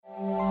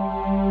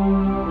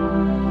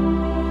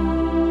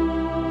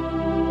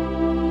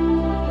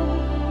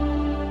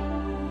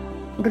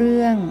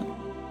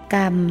ก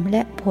รรมแล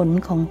ะผล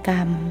ของกร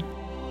รม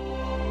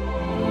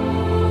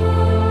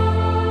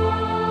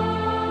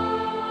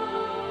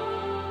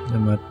น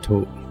มัตถุ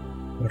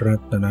รั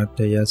ตนัต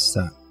ยัสส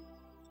ะ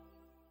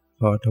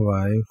ขอถว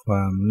ายคว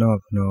ามนอ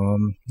บน้อม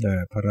แด่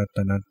พระรัต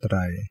นต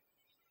รัย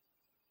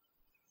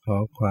ขอ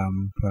ความ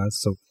ผา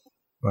สุข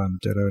ความ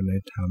เจริญใน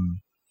ธรรม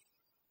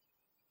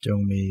จง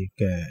มี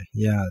แก่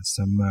ญาติ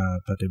สัมมา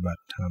ปฏิบั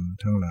ติธรรม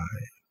ทั้งหลาย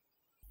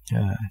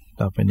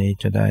ต่อไปนี้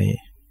จะได้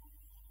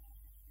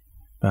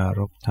ปราร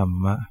ภธรร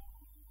มะ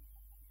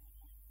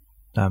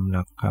ตามห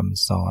ลักค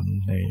ำสอน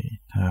ใน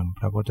ทางพ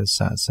ระพุทธศ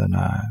าสน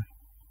า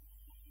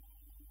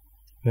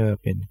เพื่อ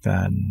เป็นก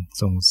าร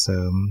ส่งเส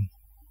ริม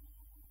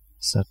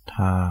ศรัทธ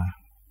า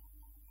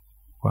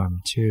ความ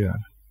เชื่อ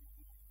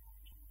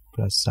ป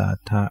ระสา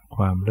ทะค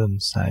วามเลื่อม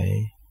ใส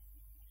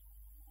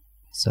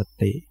ส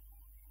ติ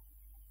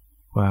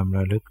ความร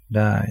ะลึกไ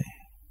ด้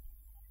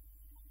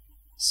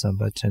สัม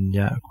ปชัญญ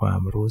ะควา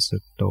มรู้สึ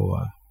กตัว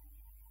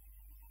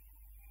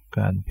ก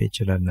ารพิจ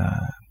ารณา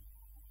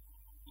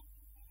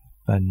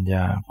ปัญญ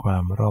าควา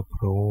มรอบ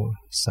รู้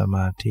สม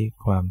าธิ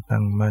ความ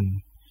ตั้งมั่น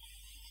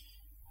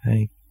ให้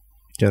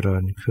เจริ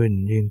ญขึ้น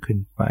ยิ่งขึ้น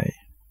ไป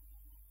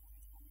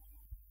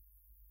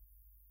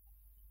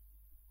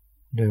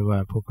โดยว่า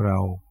พวกเรา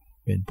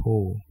เป็นผู้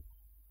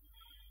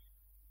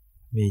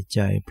มีใจ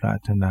ปรา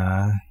รถนา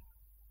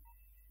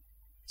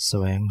แส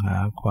วงหา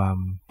ความ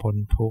พ้น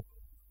ทุกข์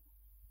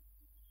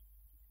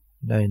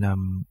ได้น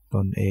ำต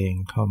นเอง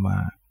เข้ามา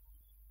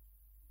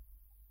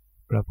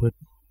ประพฤติ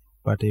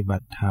ปฏิบั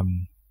ติธรรม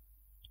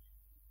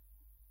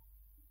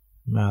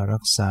มารั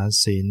กษา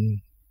ศีล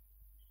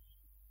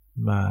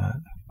มา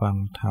ฟัง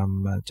ธรรม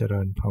มาเจ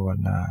ริญภาว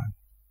นา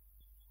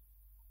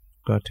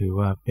ก็ถือ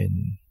ว่าเป็น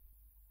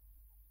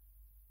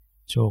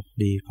โชค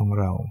ดีของ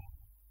เรา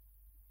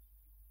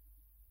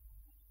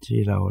ที่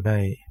เราได้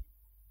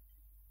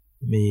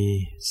มี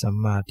สัม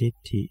มาทิฏ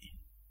ฐิ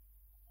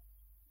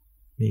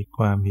มีค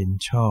วามเห็น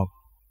ชอบ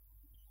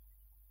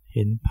เ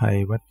ห็นภัย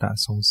วัฏ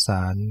สงส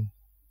าร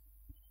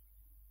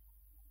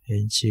เห็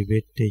นชีวิ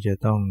ตที่จะ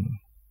ต้อง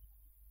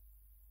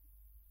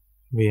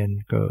เวียน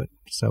เกิด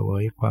เสว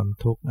ยความ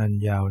ทุกข์อัน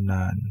ยาวน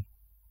าน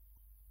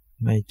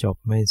ไม่จบ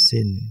ไม่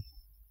สิ้น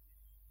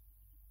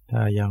ถ้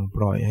ายังป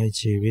ล่อยให้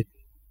ชีวิต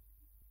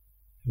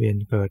เวียน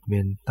เกิดเวี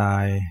ยนตา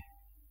ย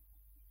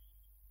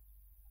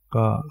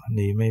ก็ห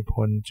นีไม่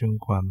พ้นจึง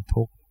ความ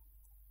ทุกข์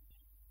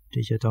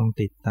ที่จะต้อง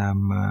ติดตาม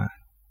มา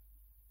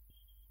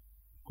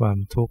ความ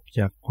ทุกข์จ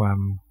ากความ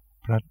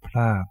พลัดพร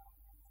าก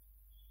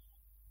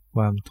ค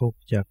วามทุกข์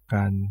จากก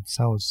ารเศ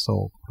ร้าโศ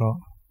กเพราะ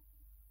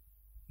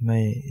ไม่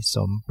ส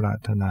มปรา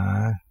รถนา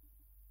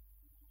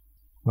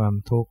ความ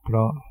ทุกข์เพร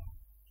าะ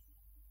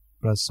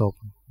ประสบ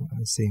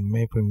สิ่งไ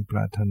ม่พึงปร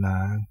ารถนา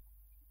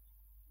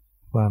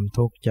ความ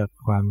ทุกข์จาก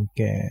ความแ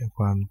ก่ค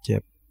วามเจ็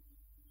บ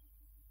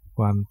ค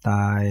วามต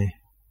าย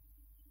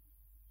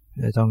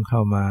จะต้องเข้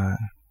ามา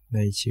ใน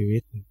ชีวิ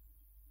ต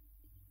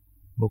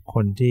บุคค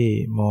ลที่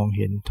มองเ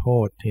ห็นโท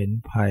ษเห็น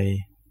ภัย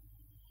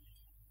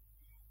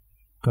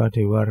ก็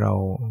ถือว่าเรา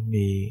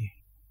มี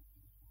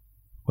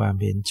ความ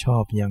เห็นชอ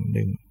บอย่างห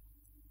นึ่ง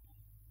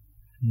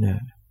นะ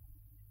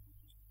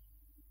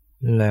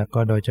และก็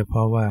โดยเฉพ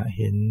าะว่า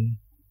เห็น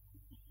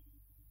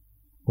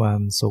ควา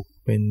มสุข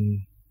เป็น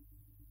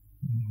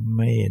ไ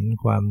ม่เห็น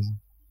ความ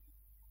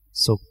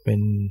สุขเป็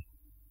น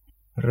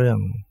เรื่อง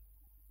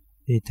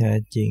ที่แท้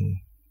จริง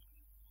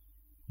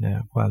นะ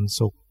ความ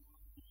สุข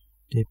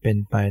ที่เป็น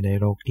ไปใน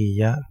โลกี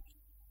ยะ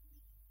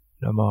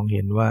เรามองเ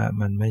ห็นว่า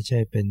มันไม่ใช่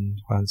เป็น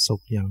ความสุ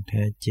ขอย่างแ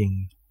ท้จริง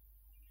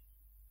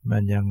มั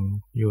นยัง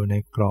อยู่ใน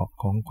กรอบ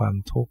ของความ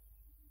ทุกข์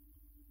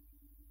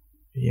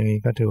อย่างนี้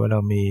ก็ถือว่าเร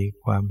ามี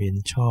ความเห็น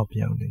ชอบ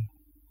อย่างหนึ่ง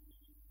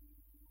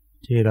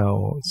ที่เรา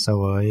เส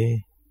วย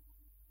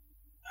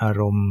อา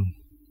รมณ์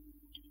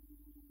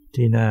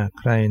ที่น่า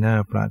ใคร่น่า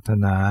ปรารถ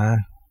นา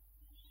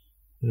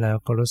แล้ว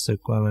ก็รู้สึก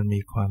ว่ามันมี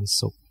ความ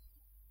สุข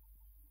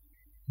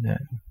น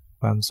ะ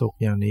ความสุข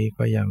อย่างนี้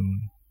ก็ยัง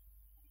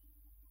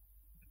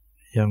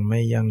ไม่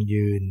ยั่ง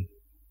ยืน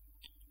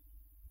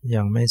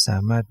ยังไม่สา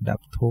มารถดั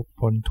บทุกข์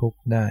พ้นทุกข์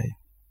ได้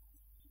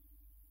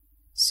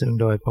ซึ่ง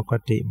โดยปก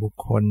ติบุค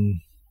คล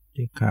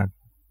ที่ขาด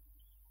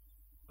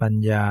ปัญ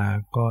ญา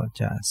ก็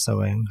จะแส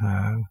วงหา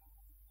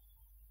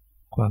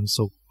ความ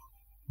สุข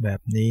แบ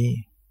บนี้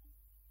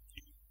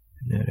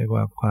เรียก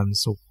ว่าความ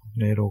สุข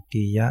ในโล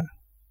กียะ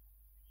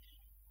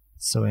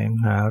แสวง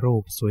หารู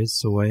ป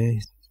สวย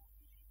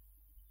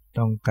ๆ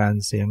ต้องการ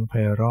เสียงไพ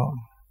เราะ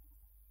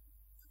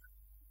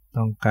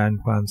ต้องการ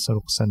ความส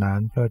นุกสนาน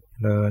เพลิดเพ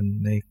ลิน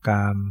ในก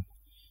าม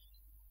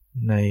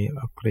ใน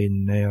กลิ่น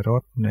ในร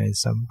สใน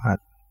สัมผัส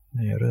ใ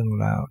นเรื่อง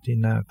ราวที่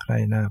น่าใคร่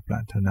น่าปร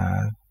ารถนา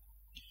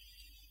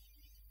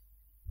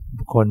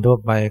บุคคลทั่ว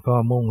ไปก็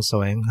มุ่งแส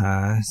วงหา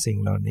สิ่ง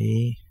เหล่านี้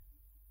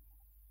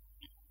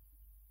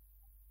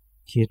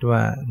คิดว่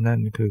านั่น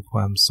คือคว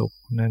ามสุข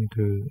นั่น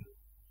คือ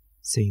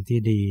สิ่งที่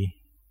ดี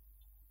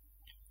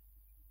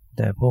แ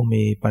ต่ผู้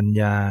มีปัญ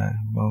ญา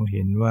มองเ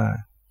ห็นว่า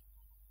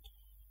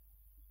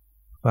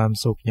ความ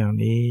สุขอย่าง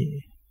นี้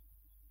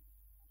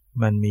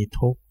มันมี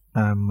ทุกข์ต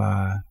ามมา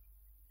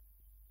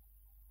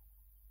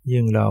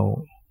ยิ่งเรา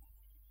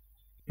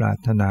ปรา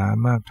รถนา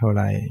มากเท่าไ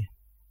หร่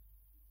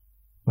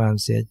ความ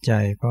เสียใจ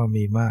ก็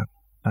มีมาก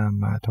ตาม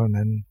มาเท่า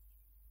นั้น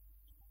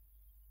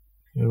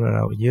หรือว่าเ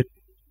รายึด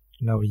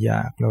เราอย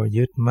ากเรา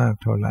ยึดมาก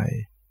เท่าไหร่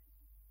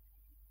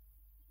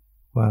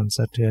ความส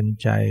ะเทือน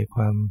ใจค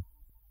วาม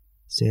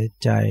เสีย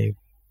ใจ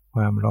ค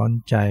วามร้อน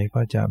ใจ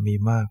ก็จะมี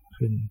มาก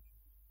ขึ้น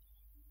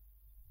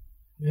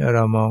เมื่อเร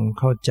ามอง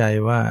เข้าใจ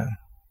ว่า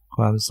ค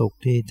วามสุข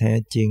ที่แท้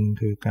จริง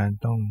คือการ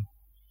ต้อง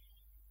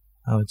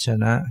เอาช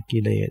นะกิ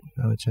เลส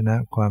เอาชนะ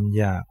ความ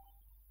อยาก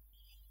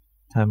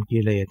ทำกิ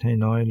เลสให้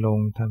น้อยลง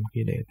ทำ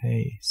กิเลสให้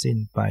สิ้น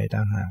ไปต่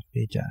างหาก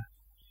ที่จะ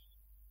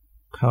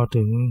เข้า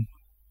ถึง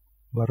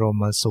บร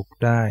มสุข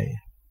ได้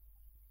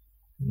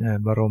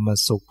บรม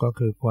สุขก็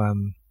คือความ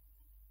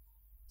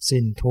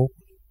สิ้นทุกข์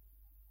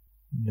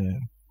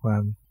คว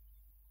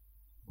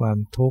าม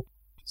ทุกข์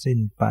สิ้น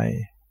ไป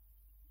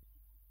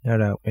แล้ว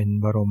เราเป็น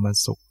บรม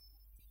สุข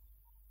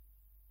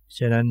ฉ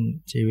ะนั้น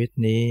ชีวิต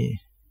นี้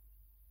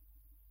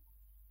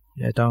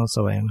จะต้องแส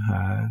วงห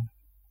า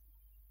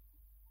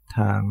ท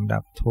างดั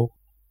บทุกข์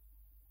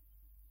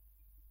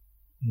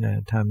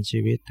ทำชี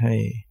วิตให้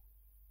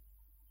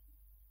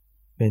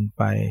เป็นไ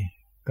ป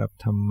กับ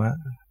ธรรมะ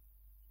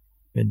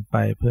เป็นไป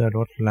เพื่อล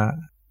ดละ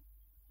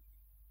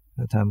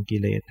ทำกิ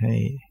เลสให้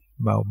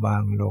เบาบา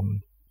งลง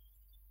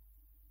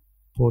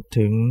พูด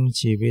ถึง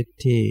ชีวิต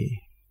ที่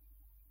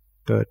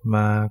เกิดม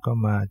าก็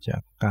มาจา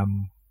กกรรม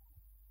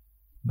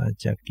มา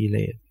จากกิเล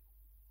ส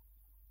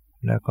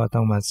แล้วก็ต้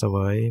องมาเสว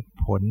ย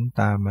ผล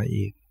ตามมา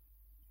อีก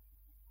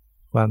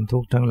ความทุ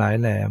กข์ทั้งหลาย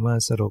แหล่เมื่อ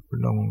สรุป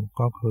ลง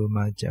ก็คือม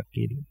าจา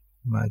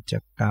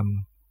กกรรม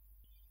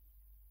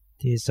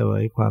ที่เสว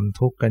ยความ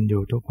ทุกข์กันอ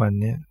ยู่ทุกวัน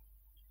นี้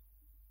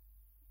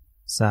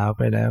สาวไ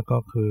ปแล้วก็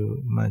คือ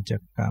มาจา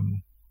กกรรม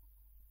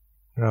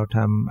เราท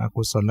ำอ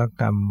กุศล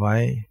กรรมไว้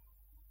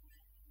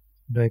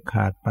ด้วยข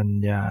าดปัญ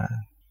ญา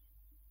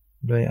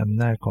ด้วยอ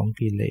ำนาจของ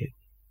กิเลส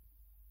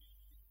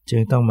จึ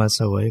งต้องมาเ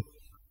สวย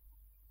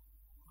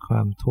คว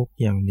ามทุกข์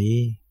อย่างนี้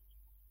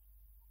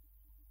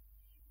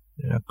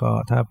แล้วก็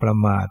ถ้าประ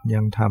มาท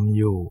ยังทำ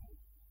อยู่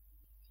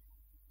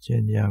เช่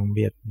นยังเ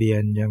บียดเบีย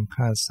นยัง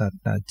ฆ่าสัต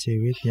ว์ตัดชี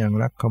วิตยัง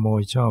ลักขโม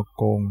ยฉ้อ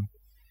โกง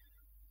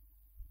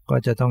ก็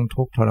จะต้อง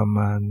ทุกข์ทรม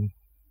าน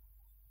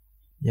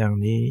อย่าง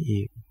นี้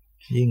อีก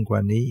ยิ่งกว่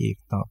านี้อีก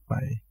ต่อไป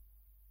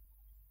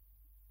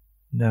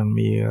ดัง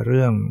มีเ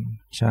รื่อง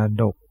ชา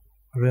ดก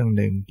เรื่อง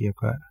หนึ่งเกี่ยว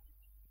กับ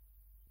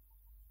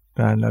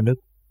การระลึก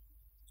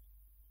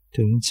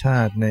ถึงชา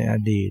ติในอ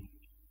ดีต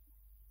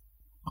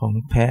ของ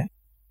แพะ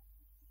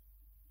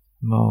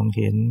มองเ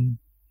ห็น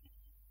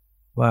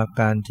ว่า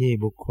การที่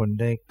บุคคล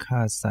ได้ฆ่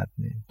าสัตว์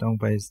เนี่ยต้อง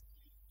ไป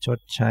ชด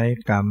ใช้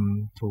กรรม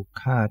ถูก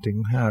ฆ่าถึง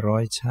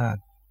500ชา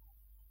ติ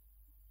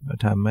ก็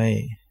ทำให้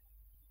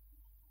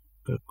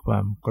เกิดควา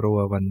มกลัว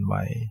หวั่นไหว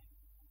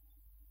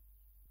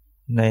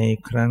ใน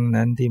ครั้ง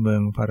นั้นที่เมือ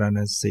งพาราณ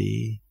สี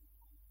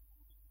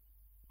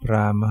พร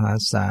าหมณ์มหา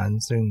ศาล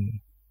ซึ่ง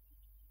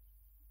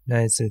ไ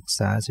ด้ศึกษ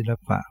าศิล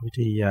ปะวิ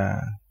ทยา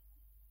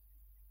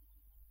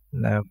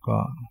แล้วก็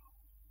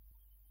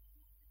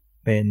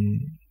เป็น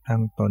ตั้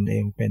งตนเอ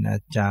งเป็นอา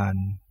จาร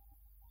ย์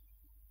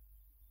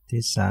ทิ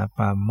สาป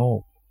าโม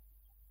กข์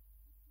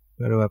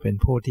ก็เรียกว่าเป็น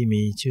ผู้ที่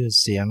มีชื่อ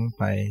เสียง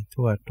ไป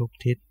ทั่วทุก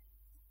ทิศ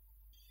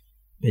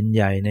เป็นใ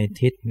หญ่ใน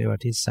ทิศเรียกว่า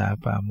ทิสา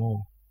ปาโมก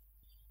ข์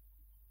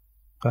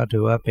ก็ถื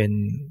อว่าเป็น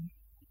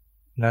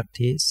ลัท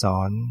ธิสอ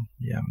น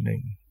อย่างหนึ่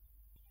ง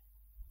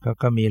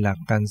ก็มีหลัก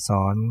การส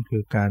อนคื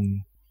อการ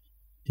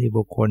ที่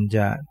บุคคลจ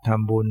ะท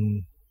ำบุญ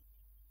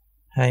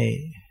ให้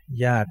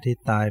ญาติที่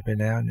ตายไป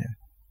แล้วเนี่ย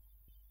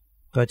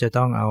ก็จะ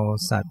ต้องเอา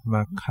สัตว์ม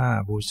าฆ่า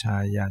บูชา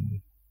ยัน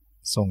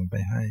ส่งไป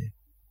ให้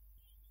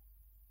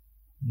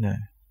นะ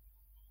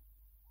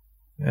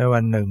แล้ววั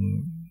นหนึ่ง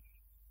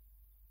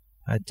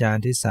อาจาร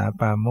ย์ทิสา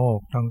ปาโมก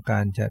ข์ต้องกา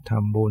รจะท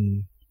ำบุญ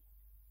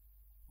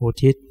อุ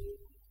ทิศ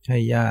ให้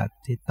ญาติ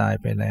ที่ตาย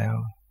ไปแล้ว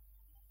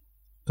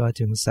ก็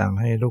จึงสั่ง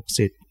ให้ลูก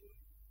ศิษย์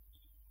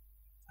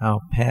เอา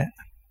แพ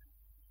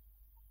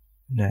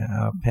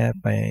ะ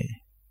ไป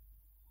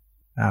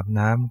อาบ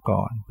น้ำ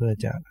ก่อนเพื่อ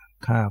จะ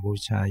ฆ่าบู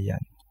ชายั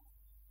น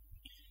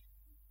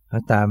เพรา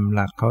ะตามห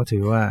ลักเขาถื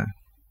อว่า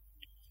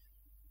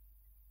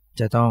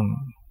จะต้อง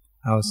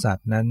เอาสัต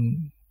ว์นั้น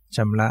ช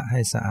ำระให้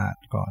สะอาด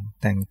ก่อน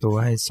แต่งตัว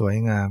ให้สวย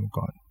งาม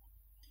ก่อน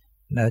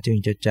แล้วจึง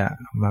จะ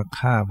มา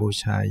ฆ่าบู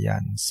ชายั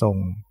นส่ง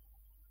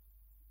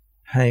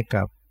ให้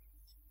กับ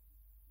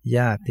ญ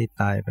าติที่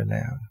ตายไปแ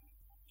ล้ว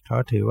เขา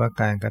ถือว่า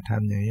การกระท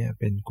ำอย่างนี้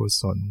เป็นกุ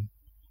ศล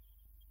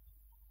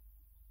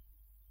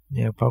เ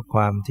นี่ยเพราะค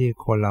วามที่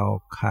คนเรา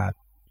ขาด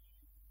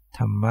ธ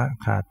รรมะ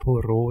ขาดผู้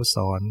รู้ส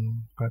อน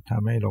ก็ท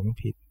ำให้หลง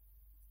ผิด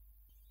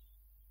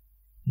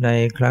ใน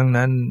ครั้ง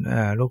นั้น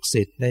ลูก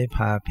ศิษย์ได้พ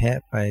าแพะ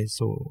ไป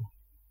สู่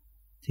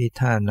ที่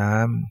ท่าน้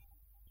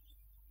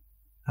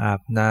ำอา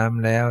บน้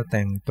ำแล้วแ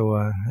ต่งตัว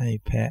ให้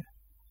แพะ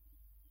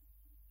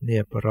เรี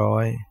ยบร้อ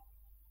ย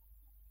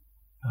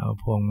เอา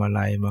พวงมา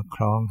ลัยมาค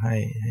ล้องใ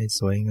ห้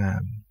สวยงา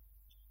ม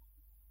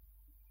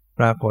ป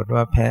รากฏ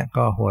ว่าแพะ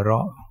ก็หัวเร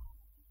า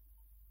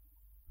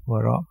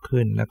ะ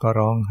ขึ้นแล้วก็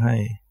ร้องไห้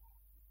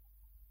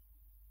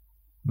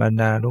บรร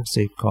ดาลูก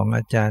ศิษย์ของอ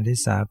าจารย์ทิ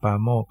สาปา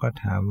โมกข์ก็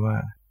ถามว่า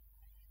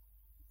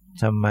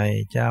ทำไม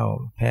เจ้า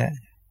แพะ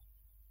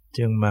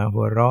จึงมา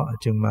หัวเราะ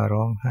จึงมา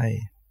ร้องไห้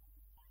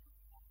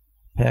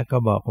แพะก็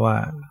บอกว่า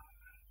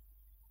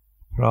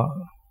เพราะ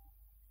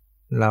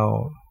เรา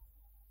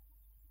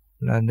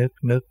ระ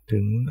นึกถึ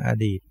งอ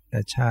ดีต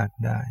ชาติ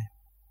ได้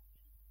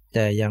แ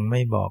ต่ยังไ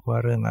ม่บอกว่า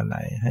เรื่องอะไร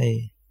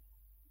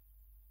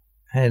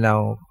ให้เรา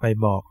ไป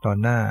บอกต่อ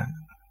หน้า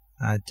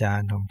อาจาร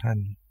ย์ของท่าน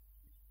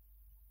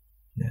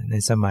ใน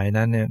สมัย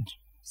นั้นเนี่ย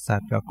สั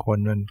ตว์กับคน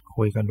มัน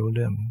คุยกันรู้เ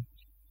รื่อง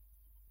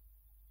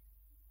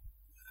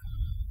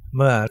เ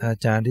มื่ออา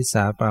จารย์ทิส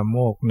าปาโม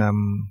กข์น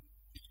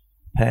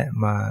ำแพะ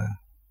มา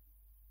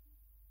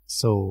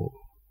สู่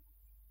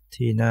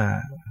ที่หน้า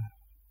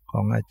ข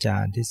องอาจา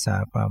รย์ทิสา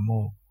ปาโม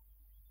กข์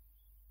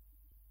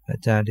อา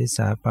จารย์ทิส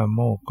าปาโม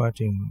กข์ก็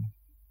จึง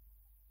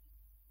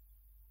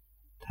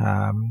ถ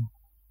าม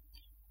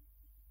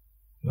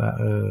ว่า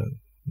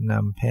น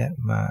ำแพะ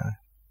มา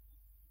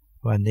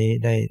วันนี้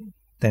ได้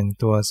แต่ง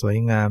ตัวสวย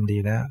งามดี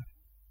แล้ว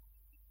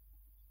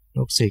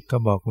ลูกศิษย์ก็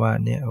บอกว่า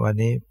เนี่ยวัน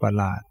นี้ประ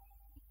หลาด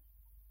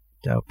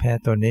เจ้าแพะ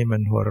ตัวนี้มั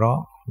นหัวเรา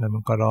ะแล้วมั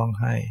นก็ร้อง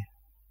ไห้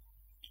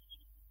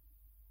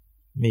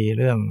มีเ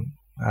รื่อง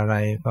อะไร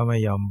ก็ไม่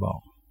ยอมบอ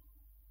ก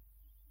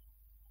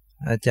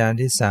อาจารย์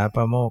ทิสาป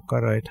าโมกข์ก็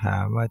เลยถา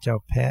มว่าเจ้า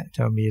แพะเ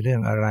จ้ามีเรื่อ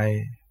งอะไร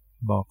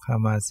บอกข้า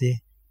มาสิ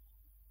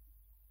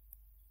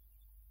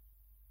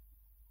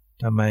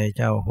ทำไมเ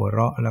จ้าหัวเร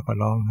าะแล้วก็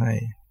ร้องไห้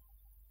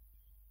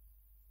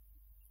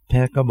แพ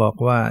ะก็บอก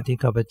ว่าที่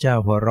ข้าพเจ้า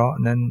หัวเราะ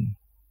นั้น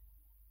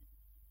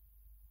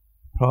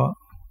เพราะ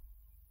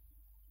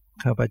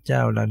ข้าพเจ้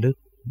าระลึก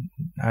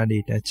อดี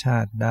ตชา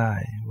ติได้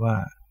ว่า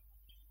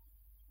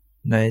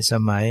ในส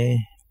มัย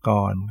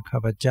ก่อนข้า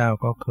พเจ้า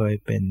ก็เคย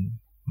เป็น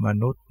ม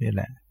นุษย์นี่แ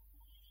หละ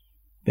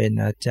เป็น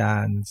อาจา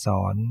รย์ส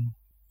อน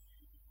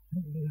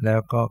แล้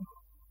วก็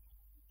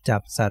จั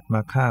บสัตว์ม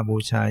าฆ่าบู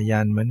ชายั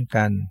นเหมือน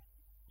กัน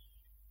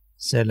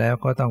เสร็จแล้ว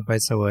ก็ต้องไป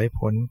เสวย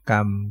ผลกร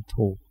รม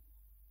ถูก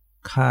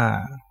ฆ่า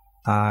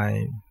ตาย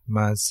ม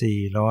า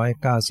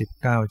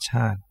499ช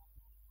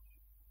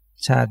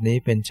าตินี้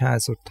เป็นชา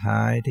ติสุดท้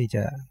ายที่จ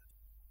ะ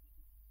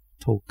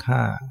ถูกฆ่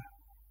า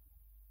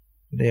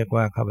เรียก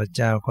ว่าข้าพเ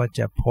จ้าก็จ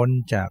ะพ้น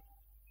จา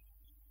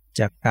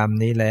กกรรม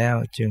นี้แล้ว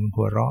จึง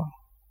หัวเรา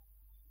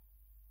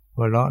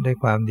ะด้วย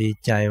ความดี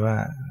ใจว่า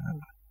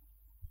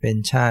เป็น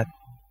ชาติ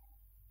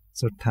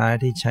สุดท้าย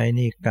ที่ใช้ห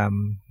นี้กรรม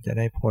จะไ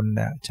ด้พ้นแ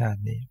ล้วชา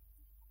ตินี้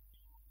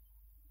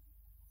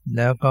แ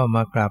ล้วก็ม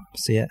ากลับ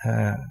เ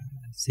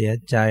สีย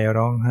ใจ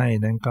ร้องไห้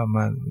นั้นก็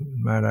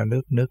มาระลึ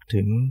กนึก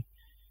ถึง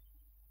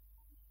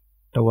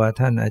ตัว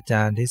ท่านอาจ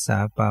ารย์ทิสา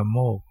ปาโม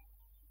กข์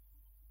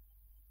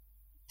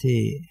ที่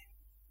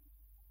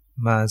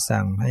มา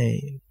สั่งให้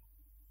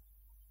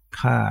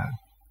ฆ่า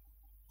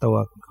ตัว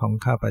ของ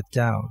ข้าพเ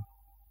จ้า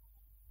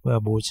เพื่อ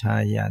บูชา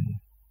ยัน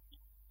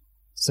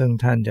ซึ่ง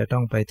ท่านจะต้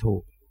องไปถู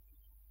ก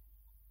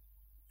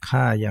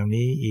ฆ่าอย่าง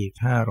นี้อีก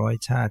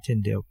500ชาติเช่น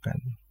เดียวกัน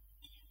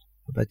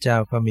พระเจ้า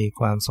ก็มี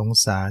ความสง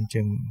สาร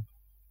จึง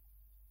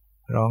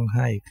ร้องไ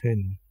ห้ขึ้น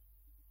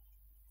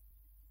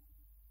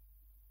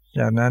จ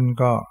ากนั้น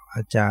ก็อ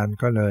าจารย์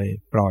ก็เลย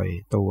ปล่อย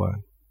ตัว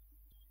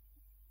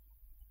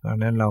ดัง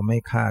นั้นเราไม่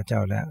ฆ่าเจ้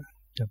าแล้ว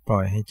จะปล่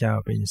อยให้เจ้า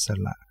เป็นอิส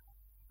ระ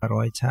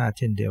100ชาติเ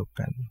ช่นเดียว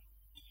กัน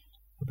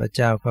พระเ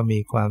จ้าก็มี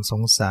ความส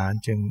งสาร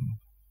จึง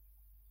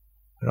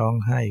ร้อง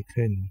ไห้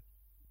ขึ้น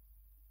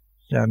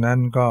จากนั้น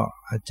ก็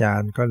อาจาร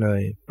ย์ก็เล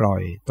ยปล่อ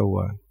ยตัว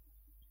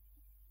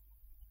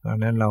ดัง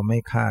นั้นเราไม่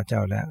ฆ่าเจ้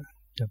าแล้ว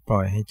จะปล่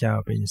อยให้เจ้า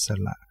เป็นอิส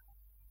ระ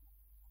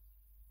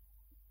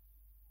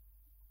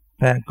แ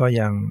พะก็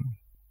ยัง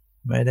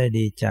ไม่ได้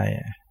ดีใจ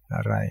อ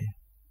ะไร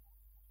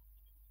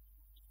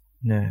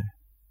นะ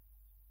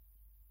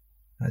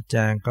อาจ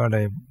ารย์ก็เล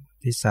ย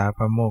ทิสาป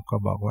าโมกข์ก็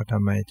บอกว่าทำ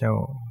ไมเจ้า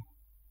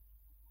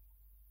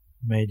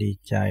ไม่ดี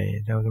ใจ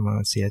เจ้าจะมา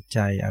เสียใจ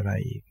อะไร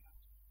อีก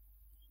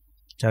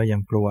เจ้ายั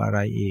งกลัวอะไร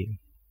อีก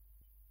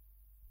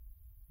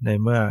ใน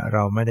เมื่อเร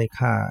าไม่ได้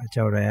ฆ่าเ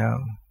จ้าแล้ว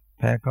แ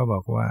พะก็บอ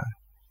กว่า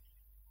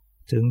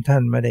ถึงท่า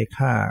นไม่ได้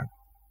ฆ่า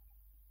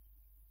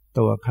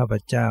ตัวข้าพ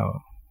เจ้า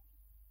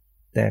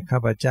แต่ข้า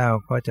พเจ้า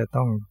ก็จะ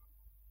ต้อ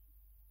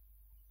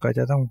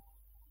ง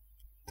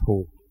ถู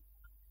ก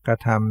กระ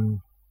ท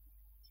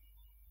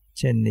ำเ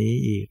ช่นนี้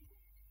อีก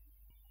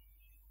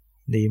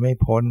หนีไม่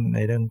พ้นใน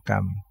เรื่องกรร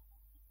ม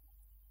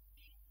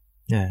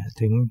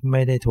ถึงไ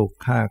ม่ได้ถูก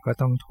ฆ่าก็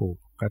ต้องถูก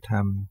กระท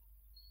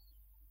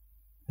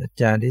ำอา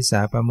จารย์ทิส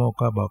าปาโมกข์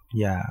ก็บอก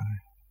อย่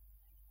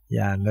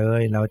าเล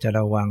ยเราจะ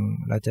ระวัง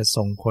เราจะ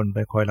ส่งคนไป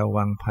คอยระ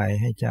วังภัย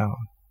ให้เจ้า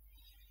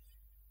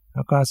แ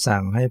ล้วก็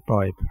สั่งให้ปล่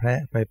อยแพะ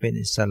ไปเป็น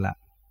อิสระ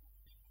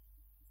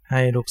ใ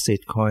ห้ลูกศิษ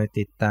ย์คอย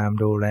ติดตาม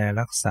ดูแล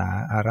รักษา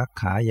อารัก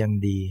ขาอย่าง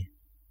ดี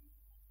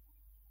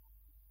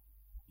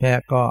แพะ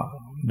ก็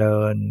เดิ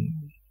น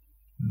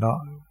เลา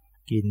ะ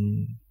กิน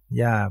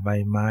หญ้าใบ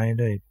ไม้เ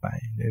รื่อยไป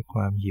ด้วยคว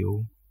ามหิว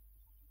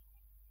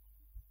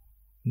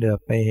เหลือบ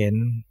ไปเห็น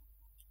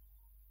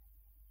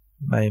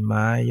ใบไ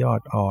ม้ยอ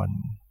ดอ่อน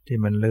ที่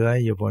มันเลื้อย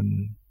อยู่บน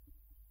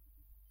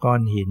ก้อ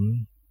นหิน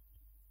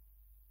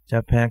เจ้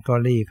าแพะก็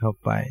ลี้เข้า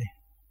ไป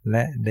แล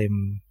ะเล็ม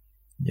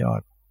ยอ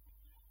ด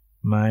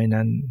ไม้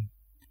นั้น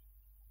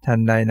ทัน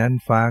ใดนั้น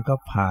ฟ้าก็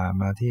ผ่า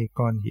มาที่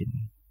ก้อนหิน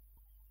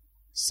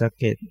สะ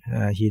เก็ด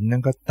หินนั้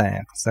นก็แต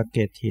กสะเ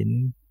ก็ดหิน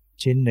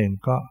ชิ้นหนึ่ง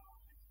ก็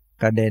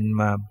กระเด็น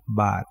มา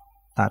บาด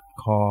ตัด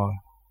คอ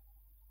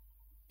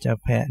เจ้า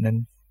แพะนั้น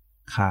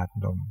ขาด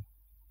ลง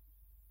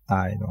ต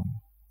ายลง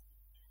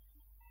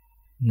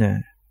เนี่ย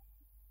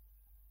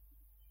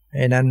ไ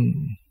อ้นั้น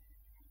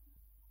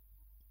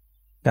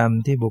กรรม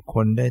ที่บุคค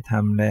ลได้ท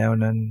ำแล้ว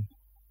นั้น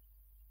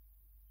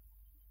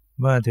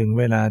เมื่อถึง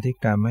เวลาที่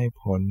กรรมให้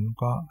ผล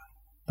ก็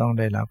ต้อง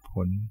ได้รับผ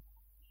ล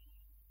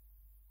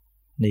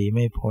หนีไ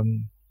ม่พ้น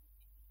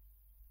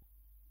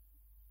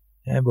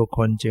และบุคค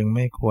ลจึงไ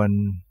ม่ควร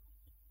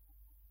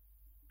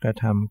กระ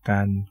ทำก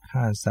าร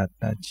ฆ่าสัตว์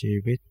ตัดชี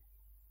วิต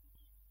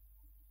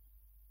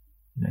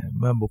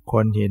เมื่อบุคค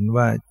ลเห็น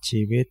ว่า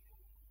ชีวิต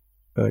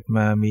เกิดม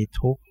ามี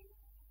ทุกข์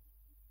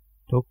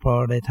เพราะ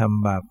ได้ท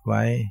ำบาปไ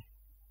ว้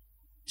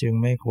จึง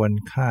ไม่ควร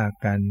ฆ่า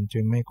กันจึ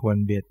งไม่ควร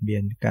เบียดเบีย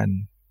นกัน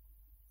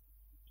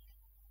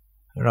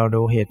เรา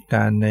ดูเหตุก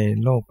ารณ์ใน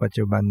โลกปัจ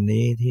จุบัน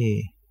นี้ที่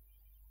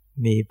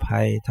มีภั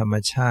ยธรรม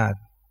ชาติ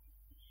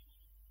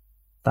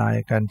ตาย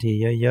กันที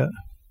เยอะ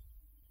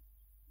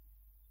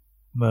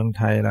ๆเมืองไ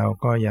ทยเรา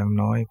ก็ยัง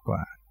น้อยกว่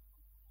า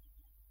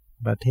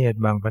ประเทศ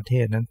บางประเท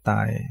ศนั้นต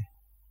าย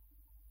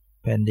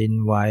แผ่นดิน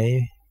ไหว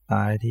ต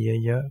ายที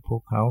เยอะๆภู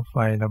เขาไฟ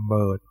ระเ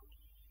บิด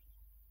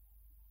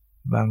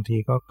บางที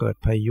ก็เกิด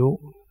พายุ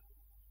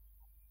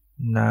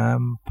น้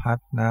ำพัด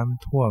น้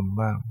ำท่วม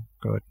บ้าง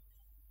เกิด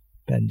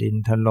แผ่นดิน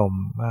ถล่ม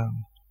บ้าง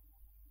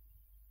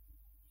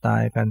ตา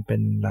ยกันเป็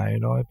นหลาย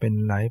ร้อยเป็น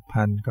หลาย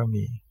พันก็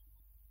มี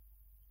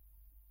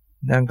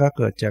นั่นก็เ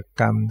กิดจาก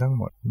กรรมทั้ง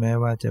หมดแม้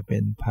ว่าจะเป็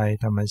นภัย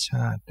ธรรมช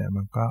าติแต่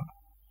มันก็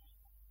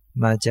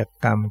มาจาก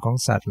กรรมของ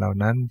สัตว์เหล่า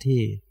นั้น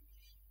ที่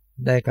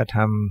ได้กระท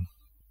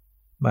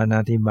ำบานา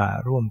ติบา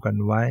ร่วมกัน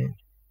ไว้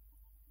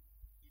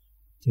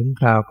ถึง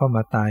คราวก็ม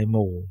าตายห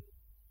มู่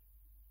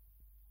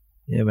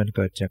นี่มันเ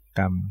กิดจาก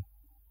กรรม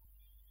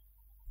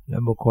และ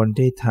บุคคล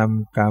ที่ท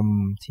ำกรรม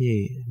ที่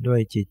ด้วย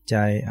จิตใจ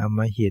อำม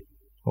หิต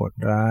โหด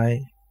ร้าย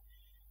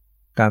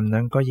กรรม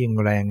นั้นก็ยิ่ง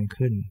แรง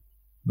ขึ้น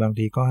บาง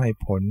ทีก็ให้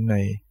ผลใน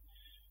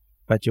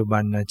ปัจจุบั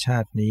นชา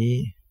ตินี้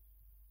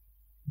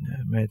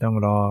ไม่ต้อง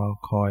รอ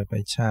คอยไป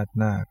ชาติ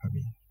หน้าก็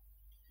มี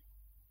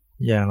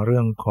อย่างเรื่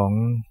องของ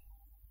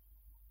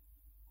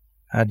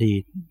อดี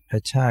ต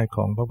ชาติข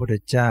องพระพุทธ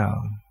เจ้า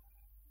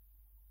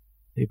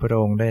ที่พระ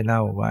องค์ได้เล่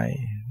าไว้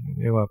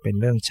เรียกว่าเป็น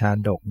เรื่องชา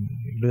ดก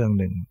เรื่อง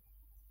หนึ่ง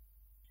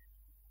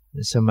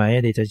สมัยอ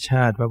ดีตช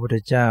าติพระพุทธ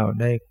เจ้า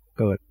ได้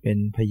เกิดเป็น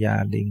พญา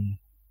ลิง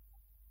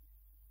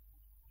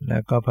แล้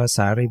วก็พระส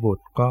ารีบุต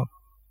ร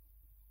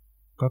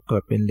ก็เกิ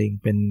ดเป็นลิง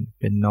เ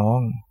ป็นน้อ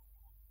ง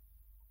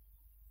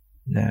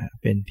นะ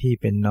เป็นพี่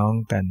เป็นน้อง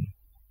กัน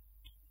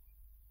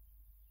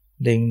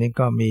ลิงนี้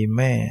ก็มีแ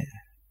ม่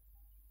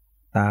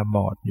ตาบ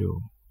อดอยู่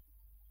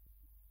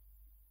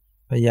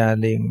พญา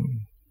ลิง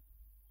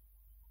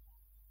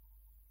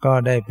ก็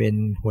ได้เป็น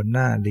หัวห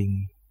น้าลิง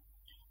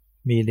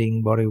มีลิง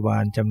บริวา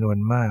รจำนวน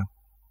มาก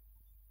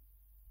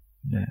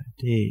นะ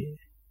ที่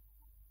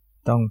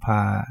ต้องพ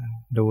า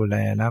ดูแล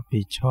รับ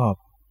ผิดชอบ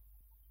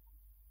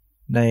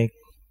ใน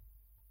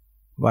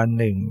วัน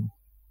หนึ่ง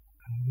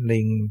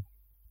ลิง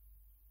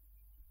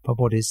พระโพ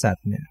ธิสัต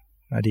ว์เนี่ย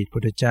อดีตพุ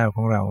ทธเจ้าข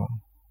องเรา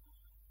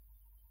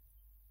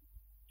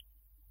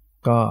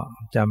ก็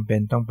จำเป็น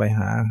ต้องไปห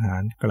าอาหา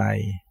รไกล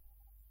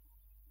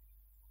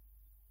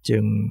จึ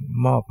ง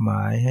มอบหม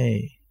ายให้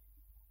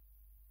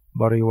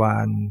บริวา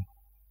ร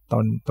ต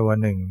นตัว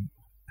หนึ่ง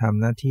ทำ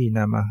หน้าที่น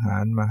ำอาหา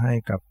รมาให้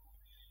กับ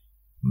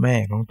แม่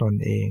ของตน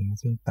เอง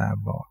ซึ่งตา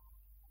บอด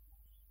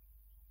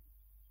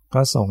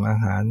ก็ส่งอา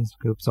หาร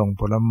คือส่ง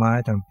ผลไม้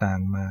ต่า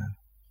งๆมา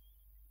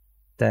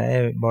แต่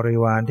บริ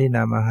วารที่น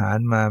ำอาหาร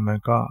มามัน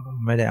ก็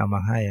ไม่ได้เอาม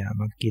าให้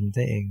มันกินซ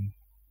ะเอง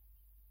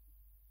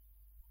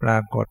ปรา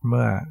กฏเ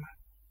มื่อ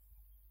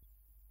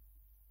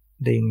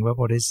ลิงพระโ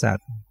พธิสัต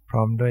ว์พร้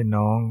อมด้วย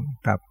น้อง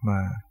กลับมา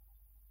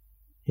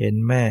เห็น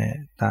แม่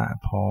ตา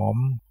ผอม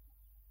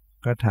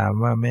ก็ถาม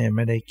ว่าแม่ไ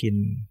ม่ได้กิน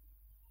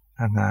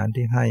อาหาร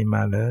ที่ให้ม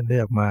าเหรอเลื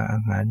อกมาอา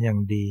หารอย่าง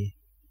ดี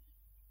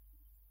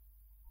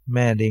แ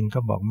ม่ลิงก็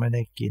บอกไม่ไ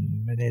ด้กิน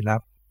ไม่ได้รั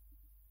บ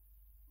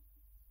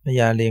พ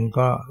ญาลิง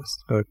ก็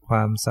เกิดคว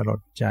ามสล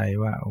ดใจ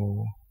ว่าโอ้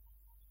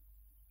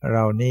เร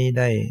านี่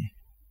ได้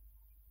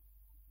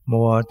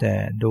มัวแต่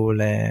ดู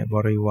แลบ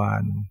ริวา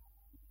ร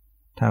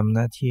ทำห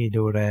น้าที่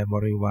ดูแลบ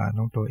ริวารข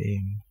องตัวเอ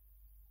ง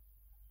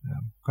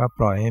ก็ป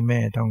ล่อยให้แม่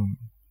ต้อง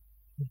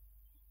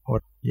อ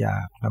ดอยา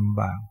กลำ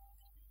บาก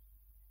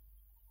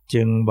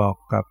จึงบอก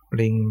กับ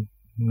ลิง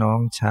น้อง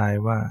ชาย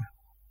ว่า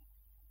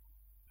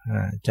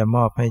จะม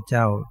อบให้เ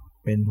จ้า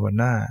เป็นหัว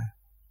หน้า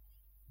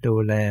ดู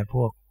แลพ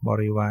วกบ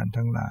ริวาร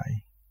ทั้งหลาย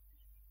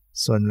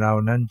ส่วนเรา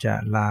นั้นจะ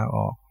ลาอ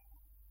อก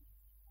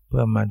เ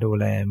พื่อมาดู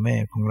แลแม่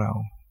ของเรา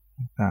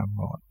ตาบ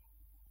อด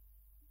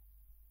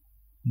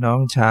น้อง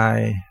ชาย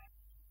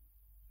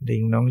ลิ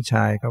งน้องช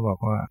ายก็บอก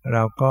ว่าเร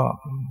าก็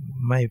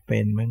ไม่เป็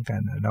นเหมือนกั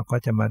นเราก็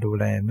จะมาดู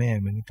แลแม่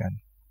เหมือนกัน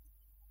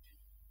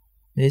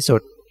ในที่สุ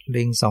ด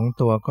ลิง2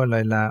 ตัวก็เล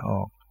ยลาอ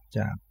อก จ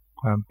าก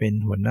ความเป็น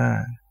หัวหน้า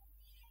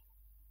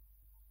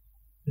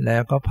แล้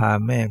วก็พา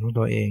แม่ของ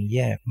ตัวเองแย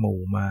กหมู่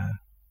มา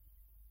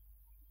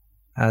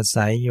อา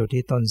ศัยอยู่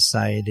ที่ต้นไทร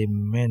ริม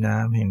แม่น้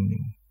ำแห่งห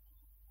นึ่ง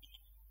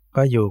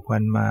ก็อยู่กั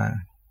นมา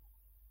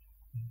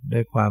ด้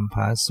วยความผ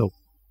าสุก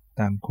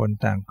ต่างคน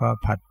ต่างก็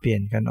ผลัดเปลี่ย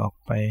นกันออก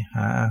ไปห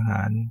าอาห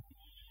าร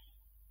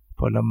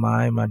ผลไม้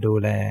มาดู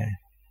แล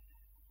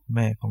แ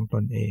ม่ของต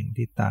นเอง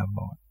ที่ตาบ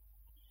อด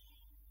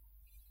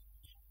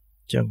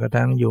จนกระ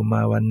ทั่งอยู่ม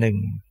าวันหนึ่ง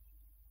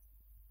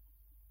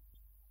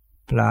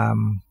พราหม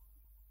ณ์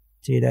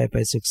ที่ได้ไป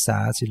ศึกษา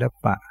ศิล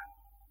ปะ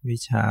วิ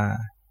ชา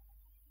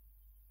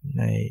ใ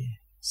น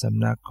ส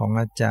ำนักของ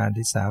อาจารย์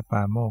ทิสาป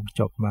าโมกข์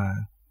จบม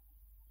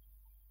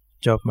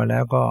าแล้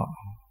วก็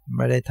ไ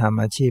ม่ได้ท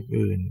ำอาชีพ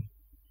อื่น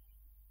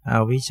เอา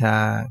วิชา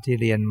ที่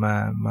เรียน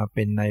มาเ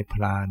ป็นนายพ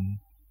ราน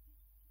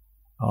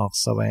ออก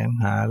แสวง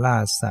หาล่า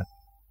สัตว์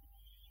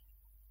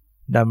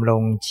ดำร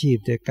งชีพ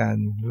ด้วยการ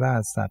ล่า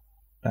สัตว์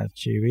ตัด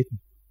ชีวิต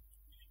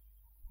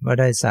เมื่อ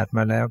ได้สัตว์ม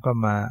าแล้วก็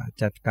มา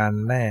จัดการ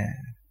แล่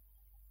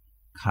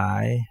ขา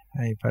ยใ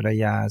ห้ภรร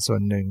ยาส่ว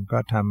นหนึ่งก็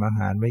ทำอาห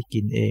ารไว้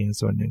กินเอง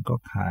ส่วนหนึ่งก็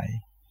ขาย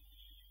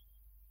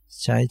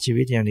ใช้ชี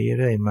วิตอย่างนี้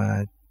เรื่อยมา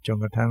จน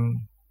กระทั่ง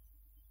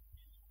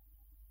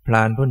พร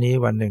านผู้นี้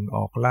วันหนึ่งอ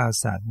อกล่า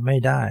สัตว์ไม่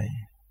ได้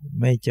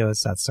ไม่เจอ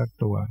สัตว์สัก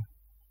ตัว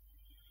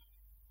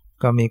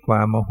ก็มีคว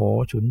ามโมโห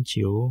ฉุนเ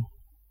ฉียว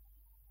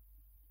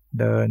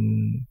เดิน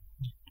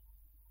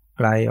ไ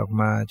กลออก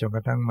มาจนก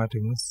ระทั่งมาถึ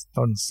ง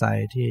ต้นไทร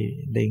ที่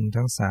ลิง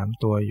ทั้ง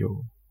3ตัวอยู่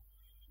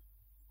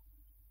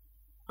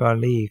ก็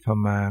รี่เข้า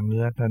มาเ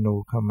งื้อธนู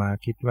เข้ามา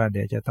คิดว่าเ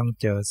ดี๋ยวจะต้อง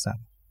เจอสัต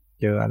ว์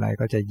เจออะไร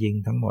ก็จะยิง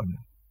ทั้งหมด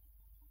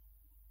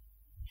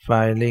ฝ่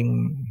ายลิง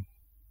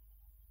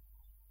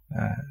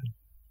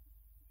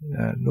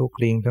ลูก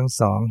ลิงทั้ง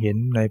สองเห็น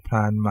นายพร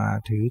านมา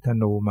ถือธ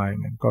นูมา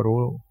ก็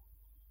รู้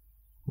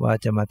ว่า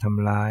จะมาท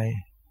ำร้าย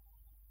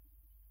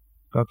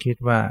ก็คิด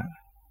ว่า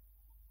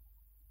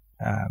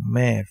แ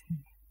ม่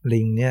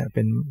ลิงเนี่ยเ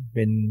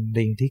ป็น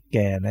ลิงที่แ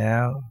ก่แล้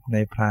วน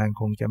ายพราน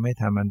คงจะไม่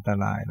ทำอันต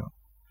รายหรอก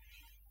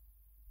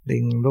ลิ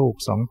งลูก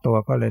2ตัว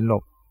ก็เลยห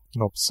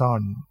ลบซ่อ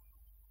น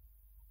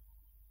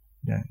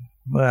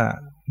เมื่อ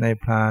นาย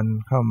พราน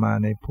เข้ามา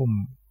ในพุ่ม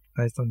ใ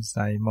ต้ต้นไท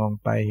รมอง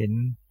ไปเห็น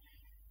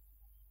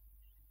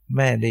แ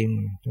ม่ลิง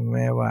ถึงแ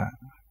ม้ว่า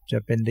จะ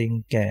เป็นลิง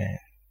แก่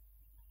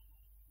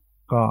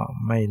ก็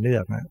ไม่เลื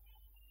อกนะ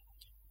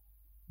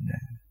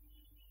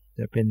จ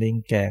ะเป็นลิง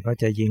แก่ก็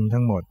จะยิง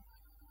ทั้งหมด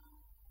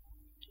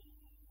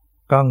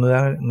ก็เ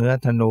งื้อ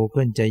ธนู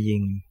ขึ้นจะยิ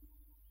ง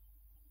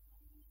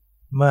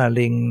เมื่อ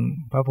ลิง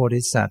พระโพ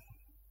ธิสัตว์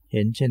เ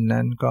ห็นเช่น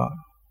นั้นก็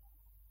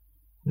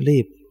รี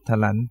บถ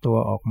ลันตัว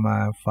ออกมา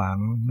ฝัง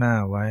หน้า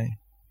ไว้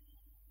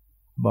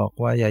บอก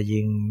ว่าอย่า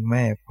ยิงแ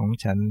ม่ของ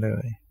ฉันเล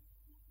ย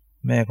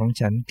แม่ของ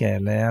ฉันแก่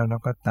แล้ว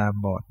ก็ตา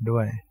บอดด้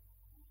วย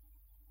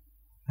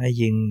ให้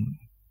ยิง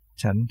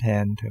ฉันแท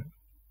นเถอะ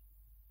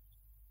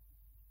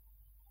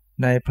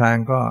นายพราน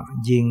ก็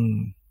ยิง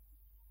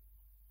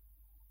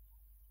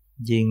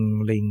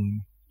ลิง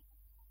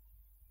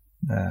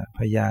พ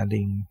ญา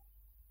ลิง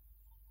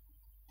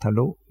ทะ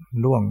ลุ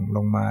ล่วงล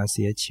งมาเ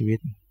สียชีวิต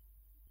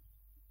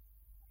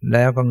แ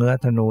ล้วก็เงื้อ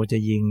ธนูจะ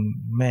ยิง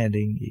แม่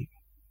ลิงอีก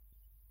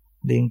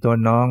ลิงตัว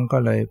น้องก็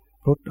เลย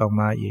พลุดออก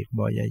มาอีกบ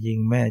อกอย่ายิง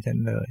แม่ฉัน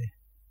เลย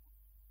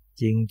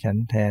ยิงฉัน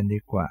แทนดี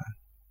กว่า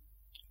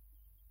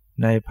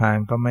นายพราน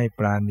ก็ไม่ป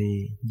ราณี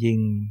ยิง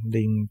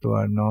ลิงตัว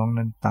น้อง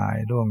นั้นตาย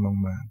ร่วงลง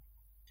มา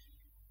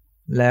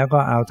แล้วก็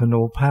เอาธ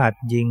นูพาด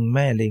ยิงแ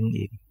ม่ลิง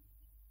อีก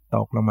ต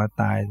กลงมา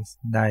ตาย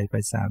ได้ไป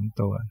3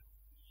ตัว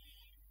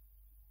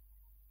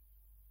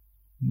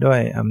ด้ว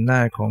ยอำน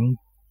าจของ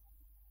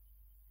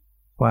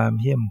ความ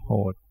เหี้ยมโห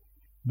ด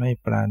ไม่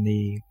ปราณี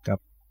กับ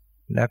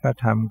และก็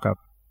ทำกับ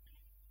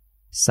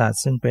สัต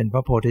ว์ซึ่งเป็นพร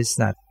ะโพธิ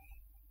สัตว์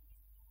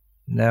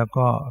แล้ว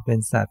ก็เป็น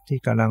สัตว์ที่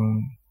กำลัง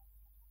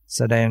แ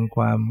สดงค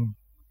วาม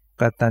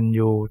กตัญ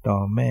ญูต่อ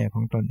แม่ข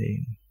องตนเอง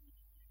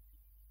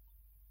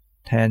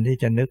แทนที่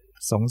จะนึก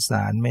สงส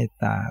ารเมต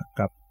ตา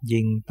กับ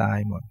ยิงตาย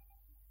หมด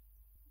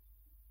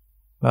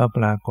ก็ป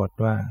รากฏ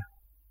ว่า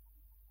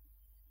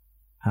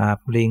หาก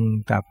ลิง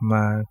กลับม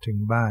าถึง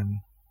บ้าน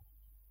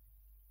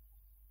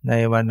ใน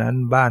วันนั้น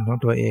บ้านของ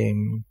ตัวเอง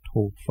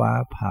ถูกฟ้า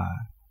ผ่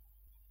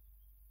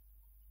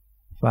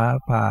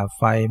าไ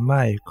ฟไห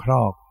ม้คร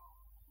อก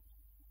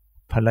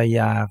ภรรย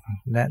า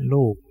และ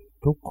ลูก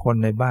ทุกคน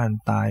ในบ้าน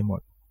ตายหม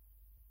ด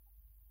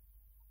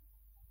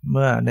เ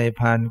มื่อนายพ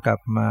รานกลั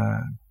บมา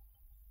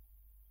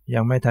ยั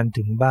งไม่ทัน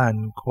ถึงบ้าน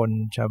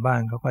ชาวบ้า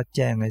นเขาก็แ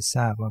จ้งให้ท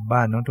ราบว่าบ้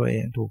านของตัวเอ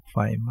งถูกไฟ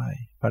ไหม้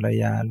ภรร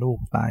ยาลูก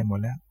ตายหมด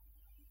แล้ว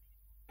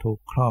ถูก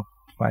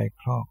ไฟ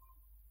ครอก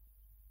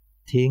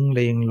ทิ้ง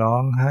ลิงร้อ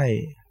งไห้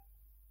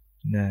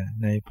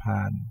นายพร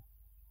าน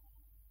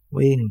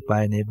วิ่งไป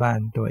ในบ้าน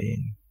ตัวเอ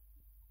ง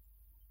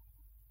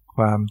ค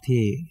วาม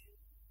ที่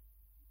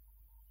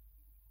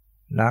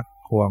รัก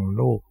ห่วง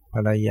ลูกภ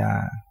รรยา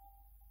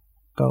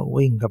ก็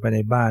วิ่งเข้าไปใน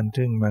บ้าน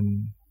ซึ่ง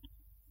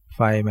ไ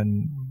ฟมัน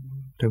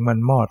ถึงมัน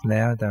มอดแ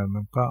ล้วแต่มั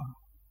นก็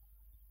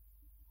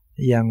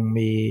ยัง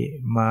มี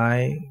ไม้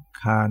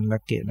คานระ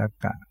เกะระ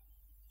กะ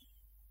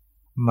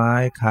ไม้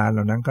คานเห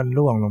ล่านั้นก็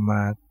ร่วงลงม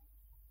า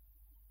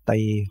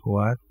ตีหั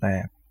วแต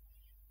ก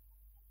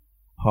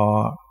พอ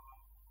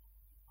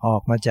ออ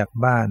กมาจาก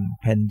บ้าน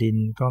แผ่นดิน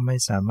ก็ไม่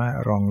สามารถ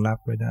รองรับ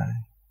ไว้ได้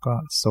ก็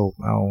สูบ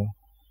เอา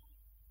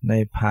ใน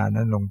พาน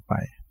นั้นลงไป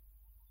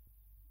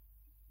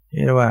เ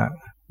รียกว่า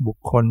บุค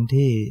คล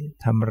ที่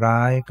ทำร้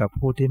ายกับ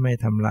ผู้ที่ไม่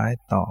ทำร้าย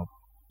ตอบ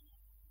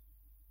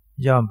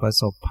ย่อมประ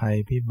สบภัย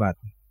พิบั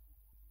ติ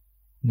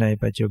ใน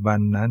ปัจจุบัน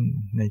นั้น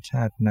ในช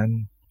าตินั้น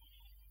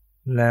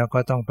แล้วก็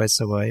ต้องไปเส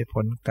วยผ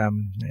ลกรรม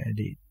ในอ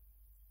ดีต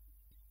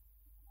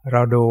เร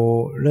าดู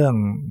เรื่อง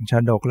ชา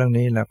ดกเรื่อง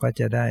นี้เราก็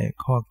จะได้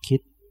ข้อคิ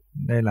ด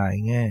ได้หลาย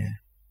แง่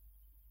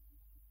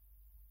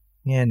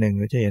หนึ่ง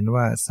ก็จะเห็น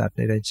ว่าสัตว์เด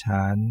รัจฉ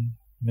าน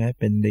แม้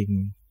เป็นลิง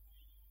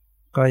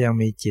ก็ยัง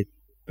มีจิต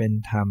เป็น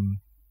ธรรม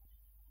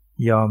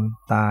ยอม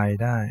ตาย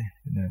ได้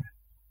นะ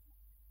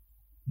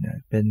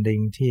เป็นลิ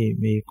งที่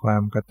มีควา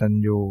มกตัญ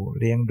ญู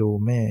เลี้ยงดู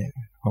แม่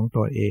ของ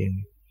ตัวเอง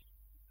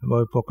โด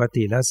ยปก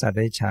ติแล้วสัตว์เ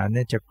ดรัจฉานเ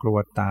นี่ยจะกลัว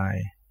ตาย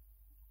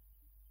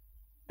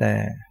แต่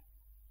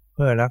เ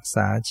พื่อรักษ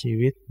าชี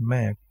วิตแ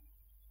ม่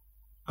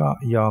ก็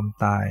ยอม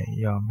ตาย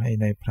ยอมให้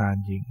นายพราน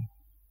ยิง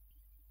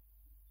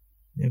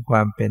ในคว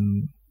ามเป็น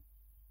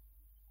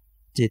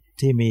จิต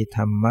ที่มีธ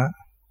รรมะ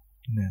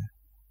นะ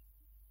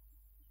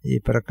อี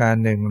กประการ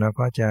หนึ่งเรา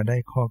ก็จะได้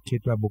ข้อคิด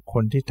ว่าบุคค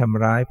ลที่ท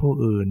ำร้ายผู้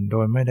อื่นโด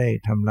ยไม่ได้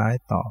ทำร้าย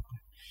ตอบ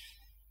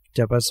จ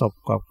ะประสบ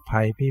กับ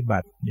ภัยพิบั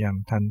ติอย่าง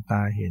ทันต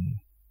าเห็น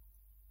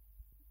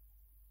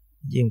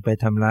ยิ่งไป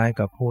ทำร้าย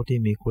กับผู้ที่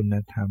มีคุณ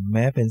ธรรมแ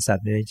ม้เป็นสัต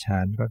ว์เดรัจฉา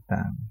นก็ต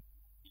าม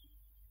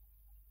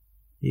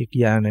อีก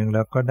อย่างหนึ่งเร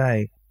าก็ได้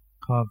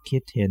ข้อคิ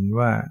ดเห็น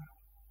ว่า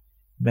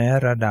แม้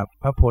ระดับ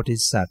พระโพธิ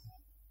สัตว์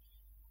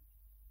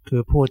คื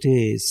อผู้ที่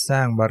สร้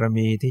างบาร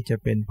มีที่จะ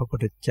เป็นพระพุท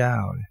ธเจ้า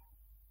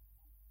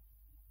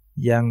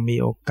ยังมี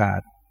โอกา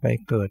สไป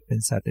เกิดเป็น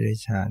สัตว์เดรัจ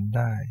ฉานไ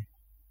ด้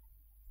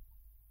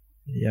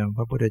อย่างพ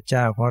ระพุทธเ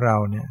จ้าของเรา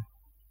เนี่ย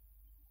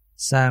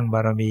สร้างบา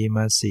รมีม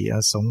า4 อ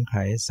สงไข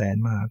ยแสน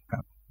มหากั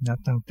ปนับ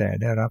ตั้งแต่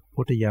ได้รับ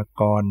พุทธยา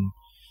กร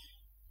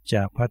จ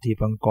ากพระที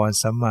ปังกร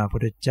สัมมาพุ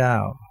ทธเจ้า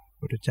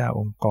อ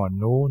งค์ก่อน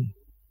นู้น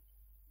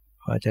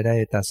ก็จะได้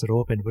ตรัส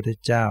รู้เป็นพุทธ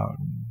เจ้า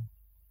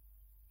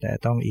แต่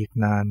ต้องอีก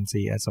นาน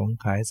4 อสง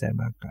ไขยแสน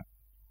มหากัป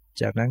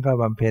จากนั้นก็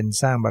บำเพ็ญ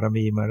สร้างบาร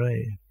มีมาเรื่อย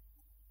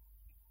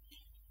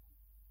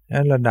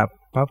ระดับ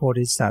พระโพ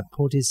ธิสัตว์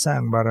ผู้ที่สร้า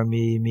งบาร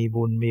มีมี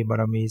บุญมีบา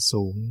รมี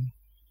สูง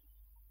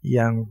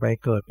ยังไป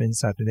เกิดเป็น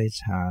สัตว์เดรัจ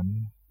ฉาน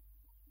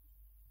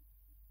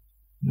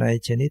ใน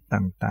ชนิด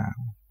ต่าง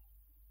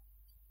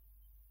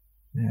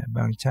ๆบ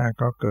างชาติ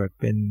ก็เกิด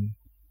เป็น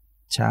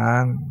ช้า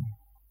ง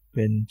เ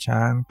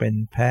ป็น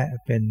แพะ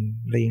เป็น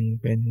ลิง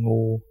เป็น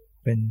งู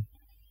เป็น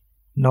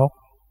นก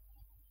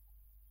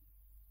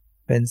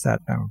เป็นสัต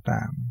ว์ต่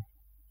าง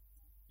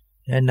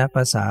ๆนับภ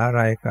าษาอะไ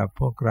รกับ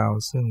พวกเรา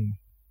ซึ่ง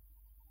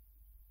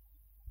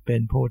เป็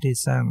นผู้ที่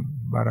สร้าง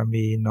บาร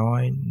มีน้อ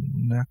ย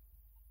นัก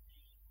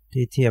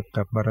ที่เทียบ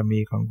กับบารมี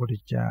ของพระพุทธ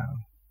เจ้า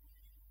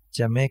จ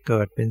ะไม่เ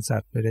กิดเป็นสั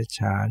ตว์เดรัจ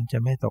ฉานจะ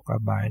ไม่ตกอ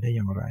บายได้อ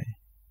ย่างไร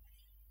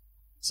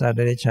สัตว์เด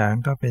รัจฉาน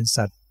ก็เป็น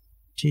สัตว์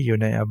ที่อยู่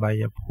ในอบา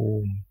ยภู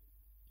มิ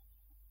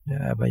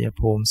อบาย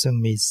ภูมิซึ่ง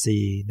มี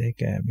4ได้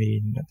แก่มี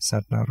สั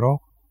ตว์นรก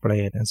เปร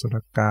ตอสุร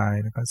กาย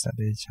แล้วก็สัตว์เ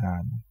ดรัจฉา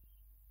น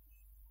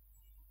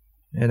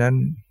ดังนั้น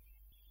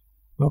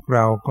พวกเร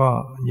าก็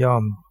ย่อ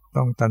ม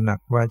ต้องตระหนัก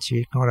ว่าชี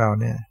วิตของเรา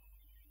เนี่ย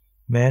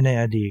แม้ใน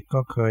อดีตก็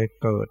เคย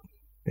เกิด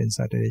เป็น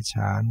สัตว์เดรัจฉ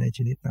านในช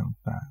นิด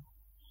ต่าง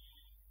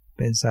ๆเ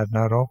ป็นสัตว์น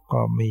รก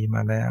ก็มีม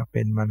าแล้วเ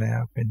ป็นมาแล้ว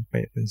เป็นเปร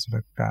ตเป็นอสุร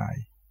กาย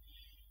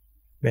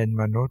เป็น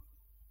มนุษย์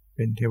เ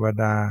ป็นเทว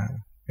ดา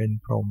เป็น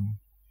พรหม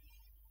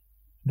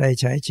ได้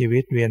ใช้ชีวิ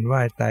ตเวียนว่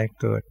ายตาย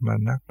เกิดมา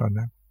นักต่อ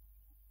นัก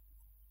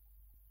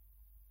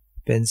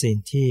เป็นสิ่ง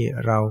ที่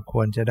เราค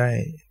วรจะได้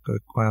เกิ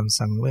ดความ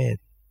สังเวช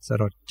ส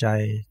ลดใจ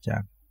จา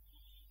ก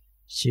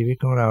ชีวิต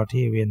ของเรา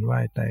ที่เวียนว่า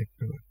ยตายเ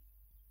กิด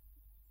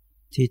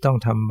ที่ต้อง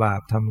ทำบา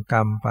ปทำกร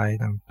รมไป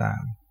ต่า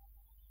ง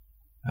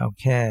ๆเอา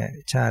แค่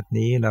ชาติ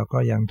นี้เราก็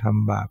ยังท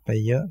ำบาปไป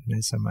เยอะใน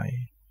สมัย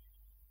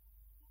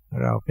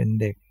เราเป็น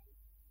เด็ก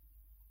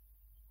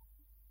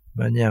เห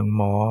มือนอย่างห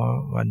มอ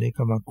วันนี้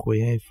ก็มาคุย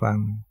ให้ฟัง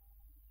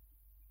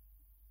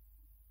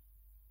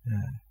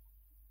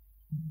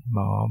หม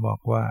อบอก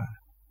ว่า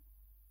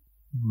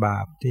บา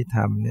ปที่ท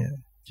ำเนี่ย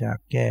จะ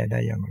แก้ได้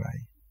อย่างไร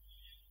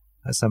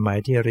สมัย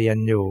ที่เรียน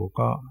อยู่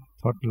ก็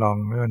ทดลอง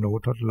เรื่องหนู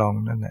ทดลอง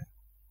นั่นแหละ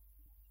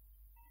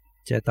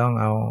จะต้อง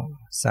เอา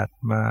สัต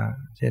ว์มา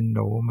เช่นห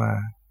นูมา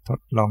ท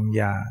ดลอง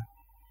ยา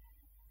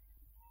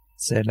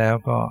เสร็จแล้ว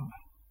ก็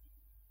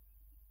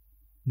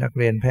นัก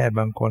เรียนแพทย์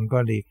บางคนก็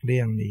หลีกเลี่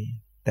ยงหนี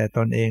แต่ต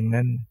นเอง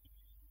นั้น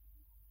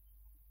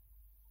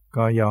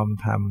ก็ยอม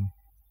ท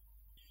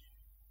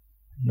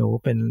ำหนู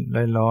เป็น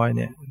ร้อยๆเ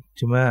นี่ย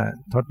ถึงว่า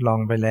ทดลอง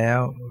ไปแล้ว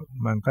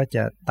มันก็จ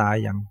ะตาย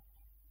อย่าง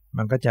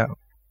มันก็จะ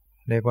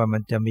เรียกว่ามั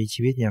นจะมี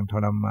ชีวิตอย่างท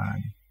รมาน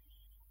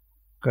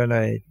ก็เล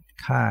ย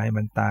ฆ่าให้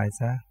มันตาย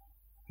ซะ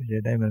จะ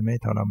ได้มันไม่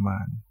ทรมา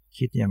น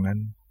คิดอย่างนั้น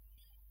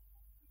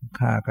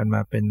ฆ่ากันม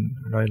าเป็น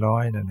ร้อ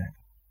ยๆนั่นแหละ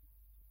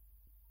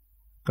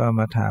ก็ม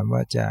าถามว่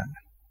าจะ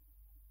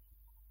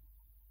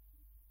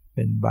เ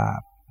ป็นบา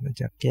ปแล้ว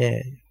จะแก้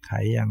ไข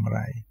อย่างไร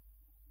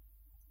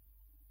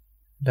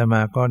อาตม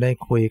าก็ได้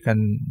คุยกัน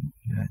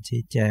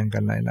ชี้แจงกั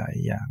นหลาย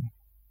ๆอย่าง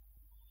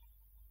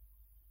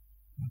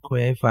คุย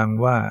ให้ฟัง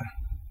ว่า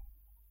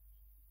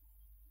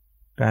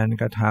การ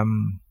กระท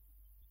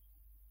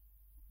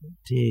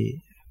ำที่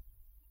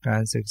กา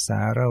รศึกษา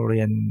เราเ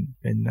รียน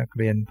เป็นนัก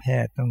เรียนแพ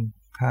ทย์ต้อง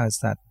ฆ่า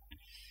สัตว์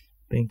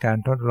เป็นการ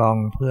ทดลอง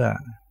เพื่อ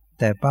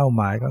แต่เป้าห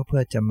มายก็เพื่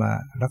อจะมา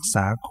รักษ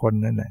าคน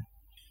นั่นแหละ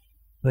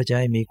เพื่อจะ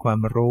ให้มีความ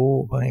รู้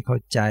เพื่อให้เข้า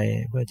ใจ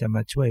เพื่อจะม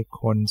าช่วย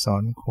คนสอ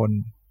นคน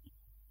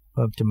เ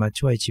พื่อจะมา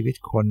ช่วยชีวิต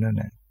คนนั่นแ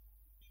หละ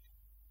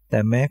แต่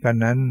แม้กระ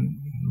นั้น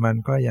มัน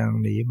ก็ยัง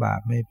หนีบา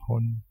ปไม่พ้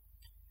น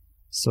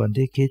ส่วน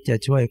ที่คิดจะ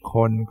ช่วยค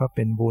นก็เ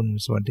ป็นบุญ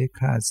ส่วนที่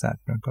ฆ่าสัต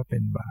ว์มันก็เป็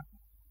นบาป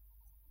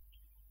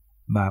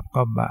บา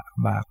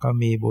ปก็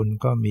มีบุญ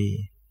ก็มี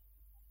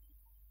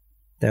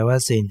แต่ว่า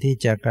สิ่งที่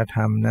จะกระท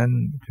ำนั้น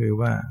คือ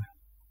ว่า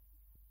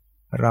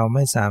เราไ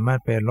ม่สามารถ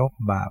ไปลบ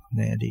บาปใ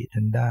นอดีต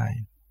นั้นได้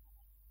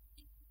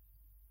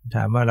ถ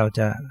ามว่าเรา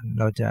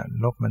จะ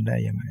ลบมันได้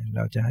ยังไงเ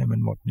ราจะให้มัน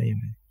หมดได้ยั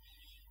งไง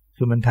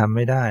คือมันทำไ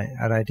ม่ได้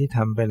อะไรที่ท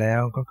ำไปแล้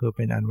วก็คือเ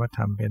ป็นอันว่าท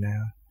ำไปแล้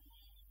ว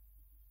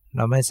เร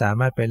าไม่สา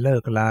มารถไปเลิ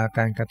กลาก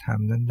ารกระท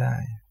ำนั้นได้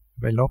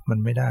ไปลบมัน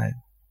ไม่ได้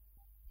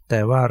แต่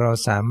ว่าเรา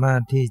สามาร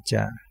ถที่จ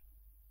ะ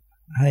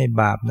ให้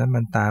บาปนั้น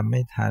มันตามไ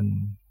ม่ทัน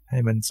ให้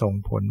มันส่ง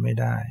ผลไม่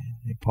ได้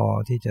พอ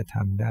ที่จะท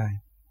ำได้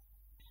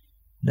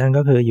นั่น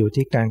ก็คืออยู่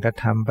ที่การกระ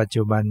ทำปัจ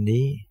จุบัน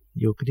นี้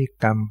อยู่ที่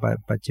กรรม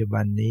ปัจจุ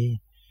บันนี้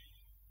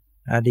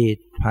อดีต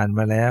ผ่านม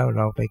าแล้วเ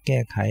ราไปแก้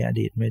ไขอ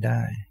ดีตไม่ไ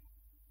ด้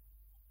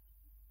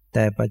แ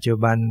ต่ปัจจุ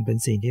บันเป็น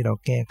สิ่งที่เรา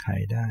แก้ไข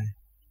ได้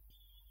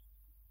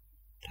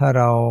ถ้า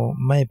เรา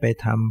ไม่ไป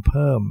ทำเ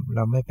พิ่มเร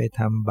าไม่ไป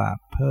ทำบาป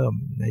เพิ่ม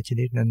ในช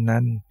นิด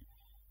นั้น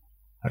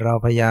ๆเรา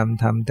พยายาม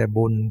ทำแต่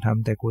บุญท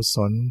ำแต่กุศ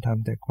ลท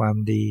ำแต่ความ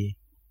ดี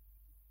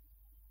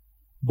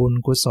บุญ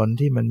กุศล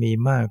ที่มันมี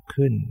มาก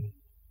ขึ้น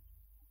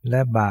แล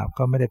ะบาป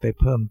ก็ไม่ได้ไป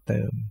เพิ่มเ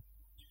ติม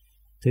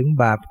ถึง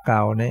บาปเก่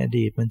าในอ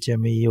ดีตมันจะ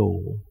มีอยู่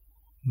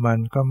มัน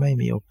ก็ไม่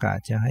มีโอกาส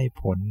จะให้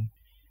ผล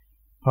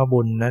เพราะ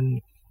บุญนั้น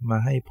มา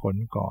ให้ผล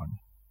ก่อน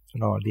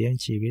หล่อเลี้ยง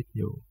ชีวิตอ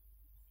ยู่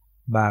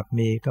บาป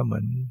มีก็เหมื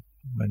อน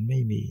มันไม่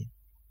มี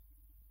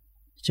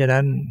ฉะ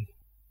นั้น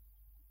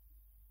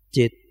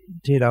จิต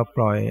ที่เราป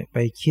ล่อยไป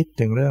คิด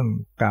ถึงเรื่อง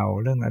เก่า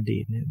เรื่องอดี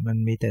ตเนี่ยมัน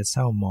มีแต่เศ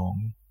ร้าหมอง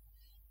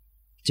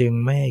จึง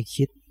ไม่ให้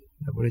คิด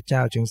พระพุทธเจ้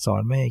าจึงสอ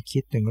นไม่ให้คิ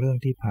ดถึงเรื่อง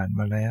ที่ผ่าน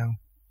มาแล้ว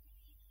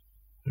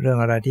เรื่อง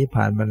อะไรที่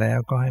ผ่านมาแล้ว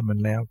ก็ให้มัน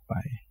แล้วไป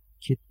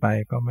คิดไป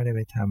ก็ไม่ได้ไ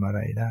ปทำอะไร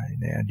ได้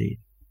ในอดีต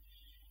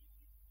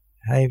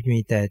ให้มี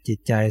แต่จิต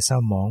ใจเศร้า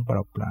หมองเ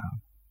ปล่า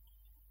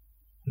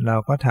ๆเรา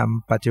ก็ท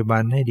ำปัจจุบั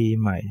นให้ดี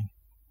ใหม่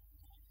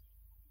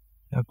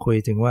แล้วคุย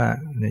ถึงว่า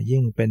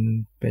ยิ่งเ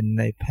ป็นใ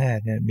นแพท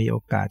ย์เนี่ยมีโอ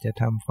กาสจะ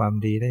ทำความ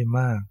ดีได้ม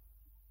าก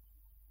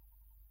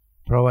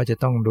เพราะว่าจะ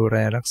ต้องดูแล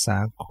รักษา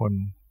คน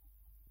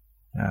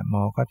หม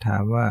อก็ถา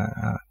มว่า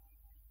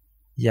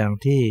อย่าง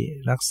ที่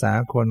รักษา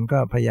คนก็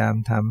พยายาม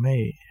ทำใ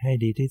ห้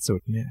ดีที่สุ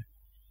ดเนี่ย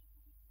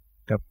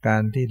กับกา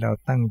รที่เรา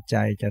ตั้งใจ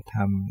จะท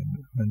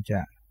ำมันจ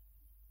ะ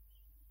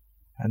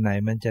อันไหน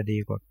มันจะดี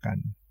กว่ากัน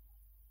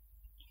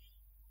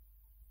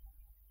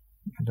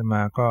อาตม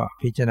าก็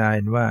พิจารณาเ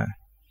ห็นว่า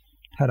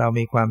ถ้าเรา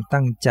มีความ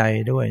ตั้งใจ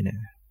ด้วยเนี่ย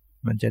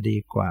มันจะดี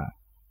กว่า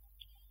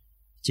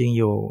จริง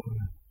อยู่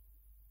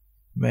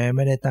แม้ไ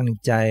ม่ได้ตั้ง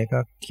ใจก็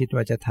คิด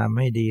ว่าจะทำใ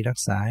ห้ดีรัก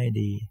ษาให้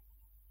ดี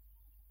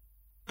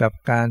กับ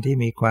การที่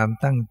มีความ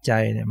ตั้งใจ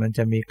เนี่ยมันจ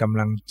ะมีกำ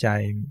ลังใจ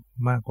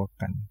มากกว่า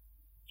กัน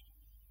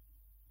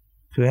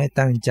คือให้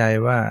ตั้งใจ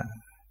ว่า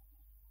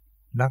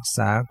รักษ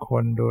าค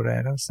นดูแล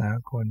รักษา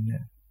คนเนี่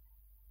ย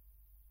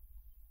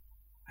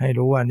ให้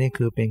รู้ว่านี่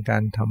คือเป็นกา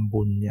รทำ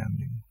บุญอย่าง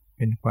หนึ่งเ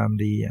ป็นความ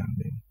ดีอย่าง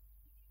หนึ่ง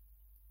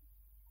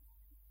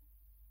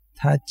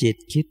ถ้าจิต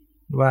คิด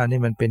ว่านี่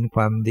มันเป็นค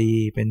วามดี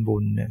เป็นบุ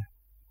ญเนี่ย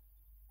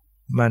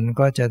มัน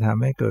ก็จะท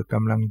ำให้เกิดก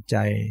ำลังใจ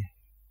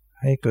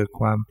ให้เกิด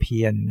ความเพี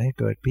ยรให้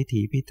เกิดพิ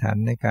ถีพิถัน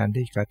ในการ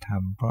ที่กระท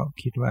ำเพราะ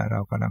คิดว่าเรา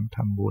กำลังท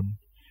ำบุญ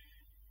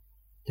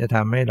จะท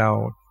ำให้เรา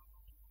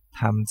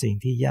ทำสิ่ง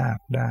ที่ยาก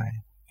ได้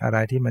อะไร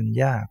ที่มัน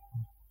ยาก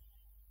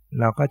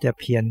เราก็จะ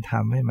เพียรท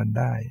ำให้มัน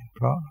ได้เพ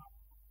ราะ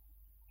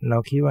เรา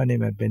คิดว่านี่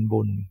มันเป็น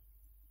บุญ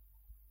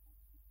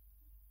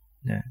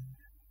นะ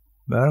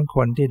บางค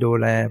นที่ดู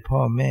แลพ่อ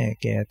แม่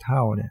แก่เฒ่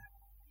าเนี่ย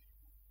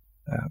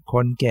ค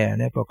นแก่เ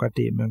นี่ยปก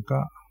ติมันก็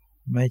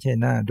ไม่ใช่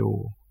น่าดู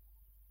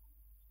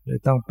หรือ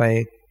ต้องไป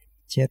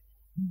เช็ด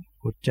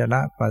อุจจาร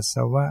ะปัสส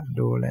าวะ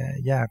ดูแล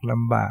ยากล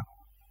ำบาก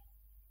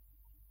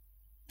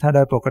ถ้าโด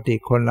ยปกติ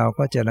คนเรา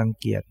ก็จะรัง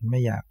เกียจไม่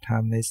อยากท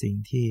ำในสิ่ง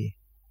ที่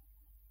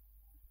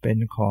เป็น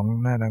ของ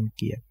น่ารัง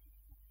เกียจ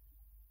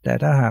แต่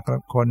ถ้าหาก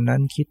คนนั้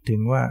นคิดถึ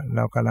งว่าเร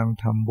ากำลัง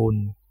ทำบุญ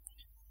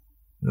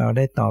เราไ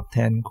ด้ตอบแท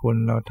นคุณ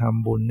เราท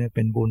ำบุญเนี่ยเ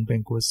ป็นบุญเป็น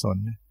กุศล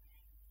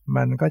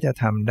มันก็จะ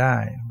ทำได้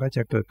ก็จ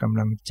ะเกิดกำ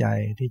ลังใจ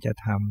ที่จะ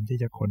ทำที่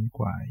จะขนข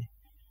วาย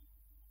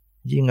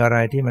ยิ่งอะไร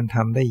ที่มันท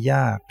ำได้ย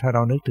ากถ้าเร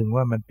านึกถึง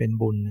ว่ามันเป็น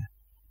บุญ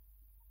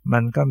มั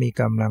นก็มี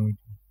กำลัง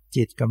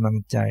จิตกำลัง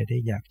ใจที่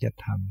อยากจะ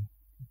ท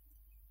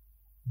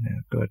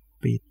ำเกิด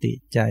ปีติ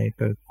ใจ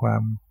เกิดควา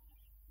ม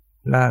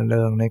ล่าเ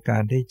ริงในกา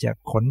รที่จะ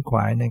ขนขว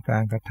ายในกา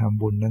รกระท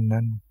ำบุญ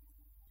นั้น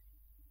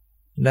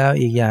ๆแล้ว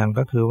อีกอย่าง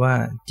ก็คือว่า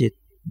จิต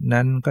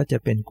นั้นก็จะ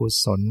เป็นกุ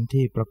ศล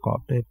ที่ประกอบ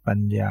ด้วยปั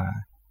ญญา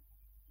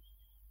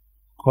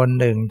คน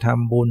หนึ่งท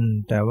ำบุญ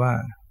แต่ว่า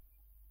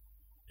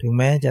ถึงแ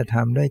ม้จะท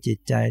ำด้วยจิต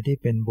ใจที่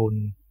เป็นบุญ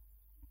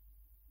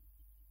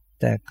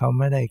แต่เขาไ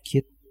ม่ได้คิ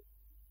ด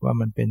ว่า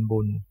มันเป็น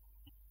บุญ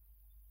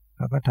เข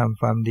าก็ทำ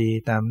ความดี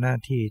ตามหน้า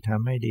ที่ท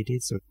ำให้ดี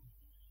ที่สุด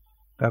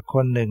กับค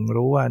นหนึ่ง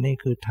รู้ว่านี่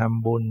คือท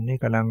ำบุญนี่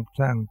กำลัง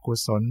สร้างกุ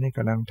ศลนี่ก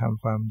ำลังท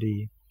ำความดี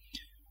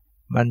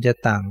มันจะ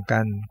ต่างกั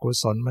นกุ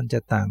ศลมันจะ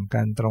ต่าง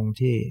กันตรง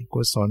ที่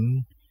กุศล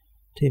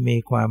ที่มี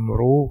ความ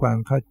รู้ความ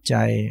เข้าใจ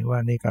ว่า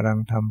นี่กำลัง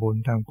ทำบุญ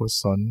ทำกุ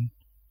ศล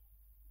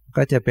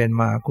ก็จะเป็น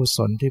มหากุศ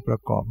ลที่ประ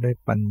กอบด้วย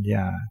ปัญญ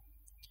า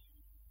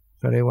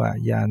ก็เรียกว่า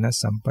ญาณ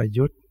สัมป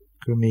ยุต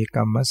คือมีก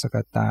รรมสก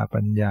ตา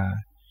ปัญญา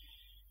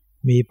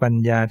มีปัญ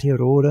ญาที่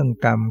รู้เรื่อง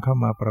กรรมเข้า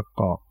มาประ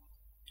กอบ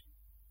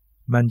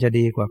มันจะ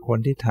ดีกว่าคน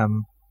ที่ท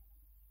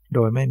ำโด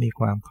ยไม่มี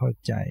ความเข้า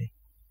ใจ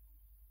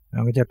มั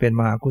นก็จะเป็น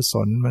มหากุศ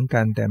ลเหมือน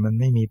กันแต่มัน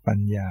ไม่มีปัญ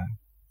ญา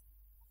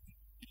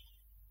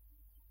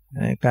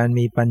การ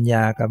มีปัญญ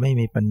ากับไม่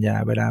มีปัญญา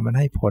เวลามัน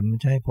ให้ผลมัน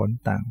จะให้ผล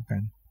ต่างกั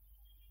น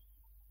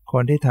ค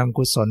นที่ทำ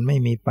กุศลไม่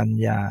มีปัญ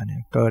ญาเนี่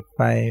ยเกิดไ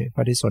ปป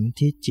ฏิสน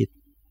ธิจิต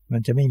มั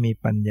นจะไม่มี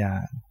ปัญญา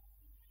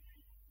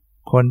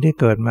คนที่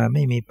เกิดมาไ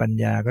ม่มีปัญ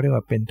ญาก็เรียก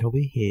ว่าเป็นท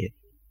วิเหตุ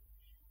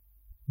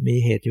มี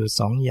เหตุอยู่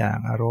สองอย่าง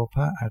อโลภ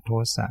ะอโท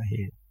สะเห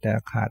ตุแต่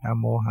ขาดอ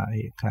โมหะเห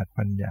ตุขาด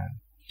ปัญญา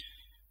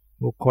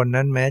บุคคล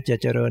นั้นแม้จะ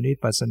เจริญวิ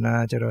ปัสสนา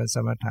เจริญส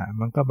มถะ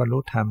มันก็บรรลุ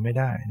ธรรมไม่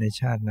ได้ใน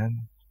ชาตินั้น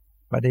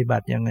ปฏิบั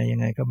ติยัง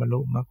ไงก็บรรลุ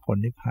มรรคผล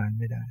นิพพาน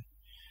ไม่ได้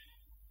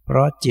เพร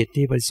าะจิต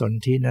ที่ปฏิสน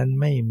ธินั้น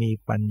ไม่มี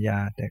ปัญญา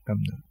แต่ก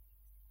ำเนิด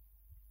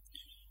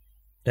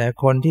แต่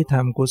คนที่ท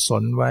ำกุศ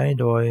ลไว้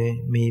โดย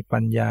มีปั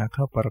ญญาเ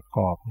ข้าประก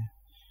อบ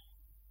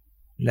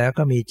แล้ว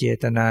ก็มีเจ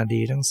ตนา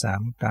ดีทั้งสา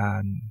มกา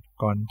ร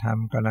ก่อนท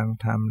ำกำลัง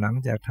ทำหลัง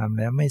จากทำ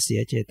แล้วไม่เสี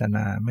ยเจตน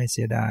าไม่เ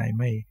สียดาย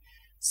ไม่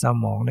เศร้า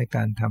หมองในก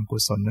ารทำกุ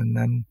ศล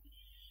นั้น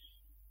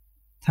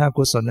ๆถ้า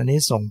กุศลอัน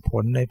นี้ส่งผ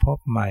ลในภพ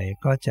ใหม่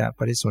ก็จะป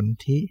ฏิสน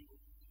ธิ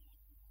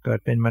เกิด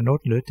เป็นมนุษ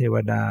ย์หรือเทว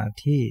ดา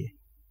ที่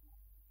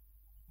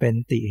เป็น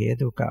ติเห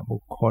ตุกะบุ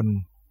คคล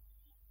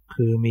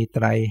คือมีไต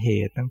รเห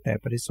ตุตั้งแต่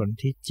ปฏิสน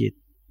ธิจิต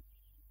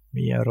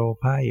มีอโล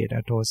ภะเหตุอ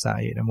โทสะ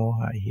เหตุอโม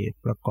หะเหตุ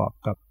ประกอบ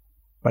กับ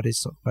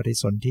ปฏิ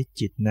สนธิ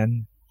จิตนั้น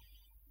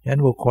ฉะนั้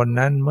นบุคคล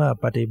นั้นเมื่อ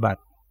ปฏิบั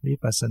ติวิ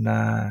ปัสสนา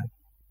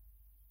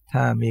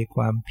ถ้ามีค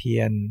วามเพี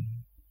ยร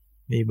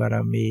มีบาร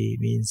มี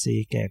มีอินทรี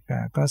ย์แก่กล้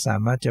าก็สา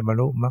มารถจะบรร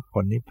ลุมรรคผ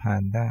ลนิพพา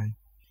นได้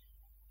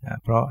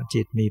เพราะ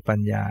จิตมีปัญ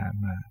ญา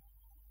มา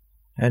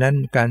ดังนั้น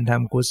การท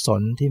ำกุศ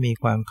ลที่มี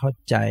ความเข้า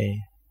ใจ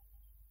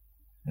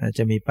จ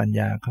ะมีปัญญ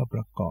าเข้าป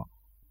ระกอบ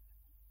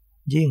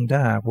ยิ่งถ้า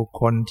หากบุค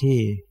คลที่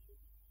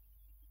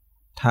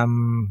ท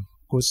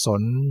ำกุศ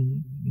ล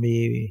มี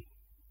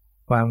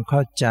ความเข้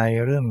าใจ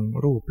เรื่อง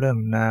รูปเรื่อง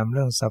นามเ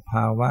รื่องสภ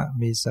าวะ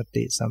มีส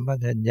ติสัมป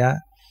ชัญญะ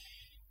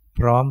พ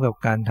ร้อมกับ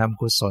การท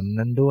ำกุศล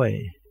นั้นด้วย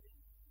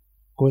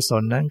กุศ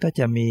ลนั้นก็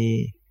จะมี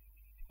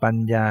ปัญ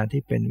ญา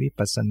ที่เป็นวิ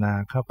ปัสสนา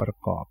เข้าประ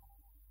กอบ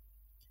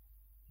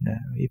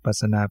วิปัส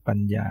สนาปัญ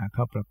ญาเ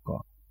ข้าประกอ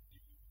บ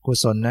กุ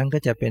ศลนั้นก็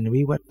จะเป็น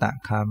วิวัตต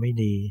คามิ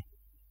นี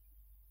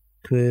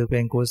คือเป็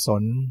นกุศ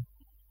ล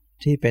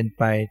ที่เป็น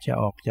ไปจะ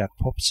ออกจาก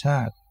ภพชา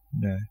ติ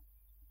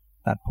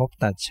ตัดภพ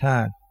ตัดชา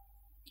ติ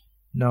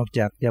นอกจ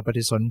ากจะป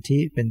ฏิสนธิ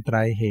เป็นไตร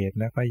เหตุ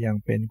แล้วก็ยัง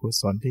เป็นกุ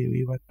ศลที่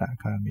วิวัตต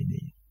คามิ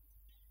นี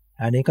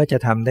อันนี้ก็จะ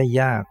ทำได้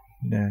ยาก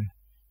นะ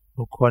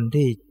บุคคล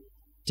ที่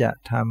จะ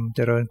ทำเจ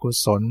ริญกุ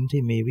ศล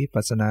ที่มีวิ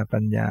ปัสสนาปั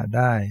ญญาไ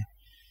ด้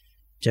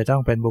จะต้อ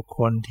งเป็นบุคค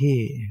ลที่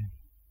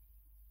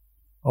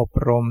อบ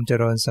รมเจ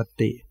ริญส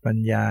ติปัญ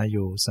ญาอ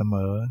ยู่เสม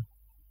อ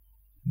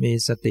มี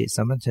สติ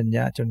สัมปชัญญ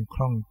ะจนค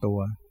ล่องตัว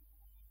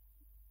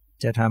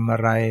จะทำอะ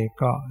ไร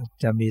ก็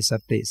จะมีส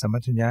ติสัมป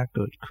ชัญญะเ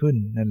กิดขึ้น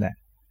นั่นแหละ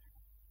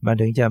มัน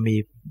ถึงจะมี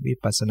วิ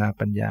ปัสสนา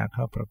ปัญญาเ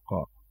ข้าประก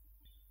อบ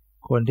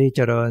คนที่เจ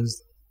ริญ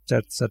จั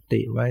ดส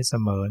ติไว้เส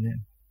มอเนี่ย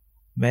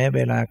แม้เว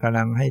ลากำ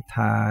ลังให้ท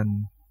าน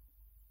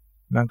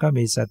มันก็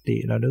มีสติ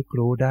ระลึก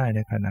รู้ได้ใน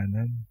ขณะ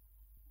นั้น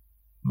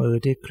มือ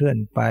ที่เคลื่อน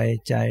ไป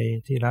ใจ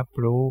ที่รับ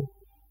รู้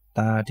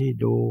ตาที่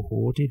ดูหู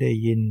ที่ได้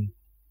ยิน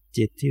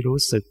จิตที่รู้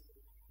สึก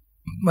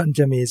มันจ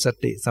ะมีส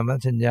ติสัมป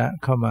ชัญญะ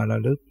เข้ามาระ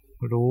ลึก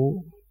รู้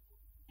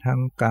ทั้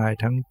งกาย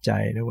ทั้งใจ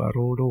เรียกว่า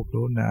รู้รูป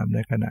รู้นามใน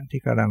ขณะ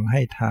ที่กำลังใ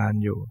ห้ทาน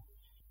อยู่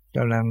ก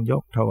ำลังย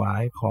กถวา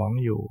ยของ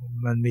อยู่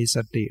มันมีส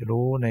ติ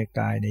รู้ใน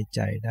กายในใจ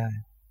ได้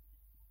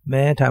แ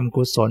ม้ทำ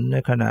กุศลใน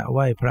ขณะไห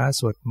ว้พระ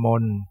สวดม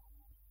นต์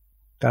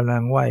กำลั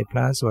งไหว้พร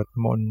ะสวด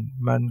มนต์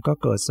มันก็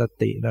เกิดส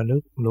ติระลึ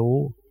กรู้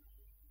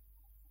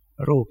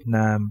รูปน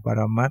ามป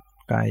รมัตถ์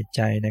กายใ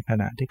จในข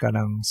ณะที่กำ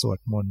ลังสวด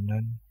มนต์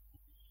นั้น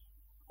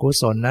กุ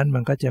ศลนั้นมั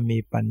นก็จะมี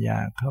ปัญญา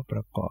เข้าปร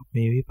ะกอบ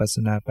มีวิปัสส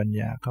นาปัญ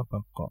ญาเข้าป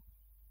ระกอบ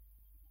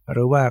ห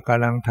รือว่าก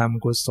ำลังท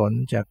ำกุศล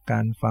จากกา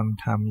รฟัง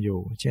ธรรมอยู่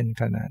เช่น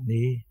ขณะ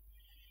นี้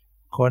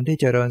คนที่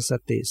เจริญส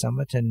ติสัมป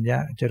ชัญญะ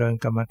เจริญ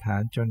กรรมฐา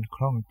นจนค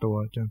ล่องตัว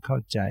จนเข้า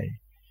ใจ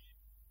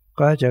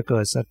ก็จะเกิ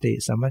ดสติ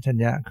สัมปชัญ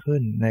ญะขึ้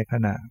นในข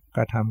ณะก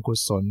ระทำกุ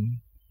ศล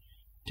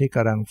ที่ก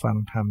ำลังฟัง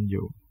ธรรมอ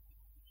ยู่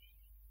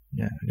เ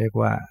นี่ยเรียก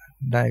ว่า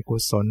ได้กุ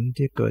ศล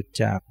ที่เกิด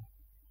จาก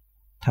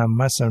ธรร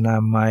มสนา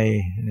มัย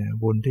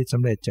บุญที่ส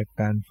ำเร็จจาก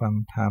การฟัง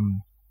ธรรม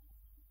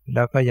แ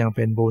ล้วก็ยังเ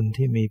ป็นบุญ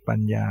ที่มีปั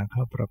ญญาเข้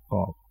าประก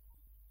อบ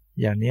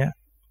อย่างเนี้ย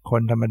ค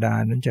นธรรมดา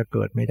นั้นจะเ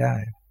กิดไม่ได้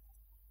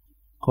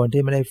คน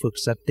ที่ไม่ได้ฝึก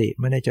สติ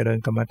ไม่ได้เจริญ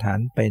กรรมฐาน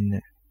เป็นเ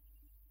นี่ย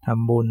ท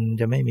ำบุญ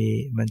จะไม่มี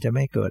มันจะไ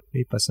ม่เกิด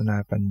วิปัสสนา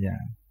ปัญญา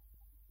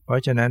เพรา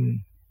ะฉะนั้น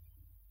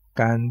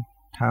การ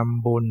ท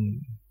ำบุญ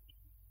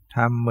ท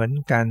ำเหมือน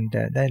กันแ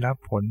ต่ได้รับ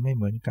ผลไม่เ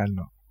หมือนกันห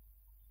รอก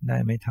ได้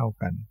ไม่เท่า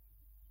กัน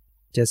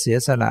จะเสีย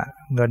สละ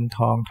เงินท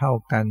องเท่า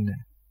กัน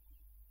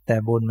แต่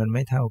บุญมันไ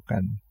ม่เท่ากั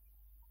น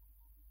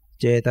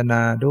เจตน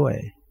าด้วย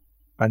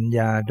ปัญญ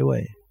าด้วย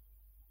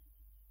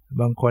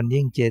บางคน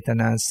ยิ่งเจต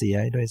นาเสีย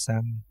ด้วยซ้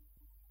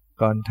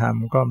ำก่อนท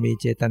ำก็มี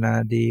เจตนา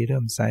ดีเ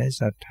ริ่มใส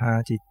ศรัทธา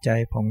จิตใจ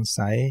ผ่องใส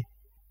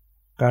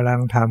กำลั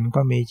งทำ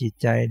ก็มีจิต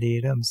ใจดี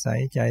เริ่มใส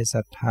ใจศ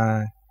รัทธา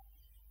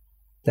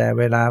แต่เ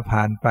วลา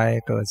ผ่านไป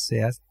เกิดเสี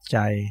ยใ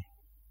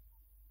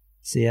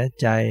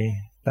จ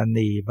ต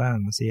ณีบ้าง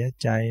เสีย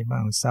ใจบ้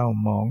างเศร้า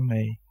หมองใน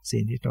สิ่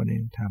งที่ตนเอ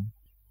งท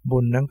ำบุ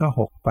ญนั้นก็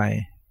หกไป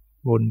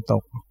บุญต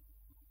ก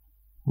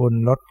บุญ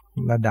ลด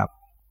ระดับ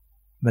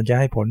มันจะ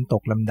ให้ผลต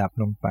กลำดับ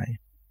ลงไป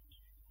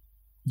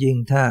ยิ่ง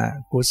ถ้า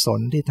กุศ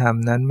ลที่ท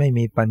ำนั้นไม่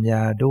มีปัญญ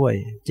าด้วย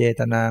เจ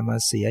ตนามา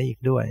เสียอีก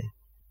ด้วย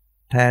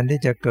แทนที่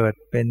จะเกิด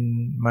เป็น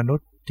มนุษ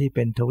ย์ที่เ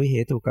ป็นทวิเห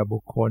ตุกบุ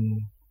คคล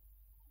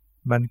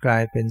มันกลา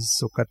ยเป็น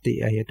สุคติ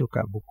อเหตุก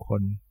บุคค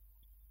ล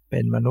เป็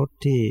นมนุษย์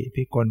ที่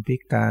พิกลพิ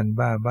การ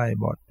บ้าใบ้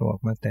บอดหนวก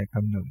มาแต่ก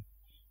ำเนิด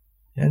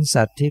ฉะนั้น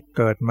สัตว์ที่เ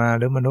กิดมาห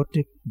รือมนุษย์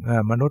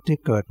ที่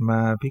เกิดมา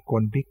พิก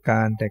ลพิก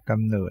ารแต่ก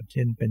ำเนิดเ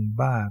ช่นเป็น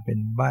บ้าเป็น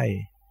ใบ้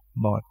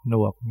บอดหน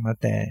วกมา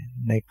แต่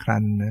ในคร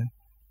รภ์นะ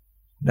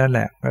นั่นแห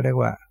ละก็เรียก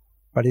ว่า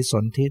ปฏิส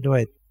นธิด้ว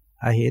ย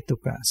อเหตุ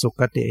กะสุ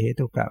คติอเห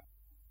ตุกะ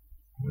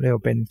เรียก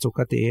เป็นสุค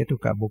ติอเหตุ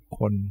กะบุคค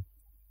ล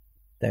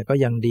แต่ก็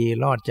ยังดี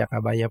รอดจากอ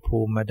บายภู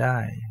มิมาได้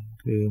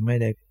คือไม่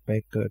ได้ไป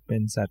เกิดเป็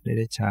นสัตว์เด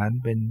รัจฉาน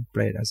เป็นเป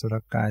รตอสุร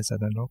กายสัต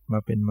ว์นรกมา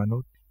เป็นมนุ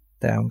ษย์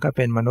แต่มันก็เ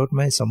ป็นมนุษย์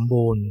ไม่สม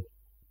บูรณ์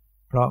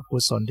เพราะกุ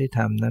ศลที่ท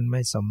ำนั้นไ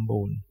ม่สม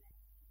บูรณ์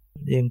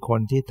ยิ่งค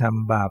นที่ท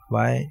ำบาปไ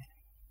ว้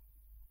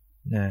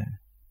นะ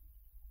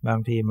บาง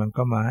ทีมัน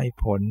ก็มาให้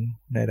ผล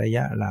ในระย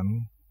ะหลัง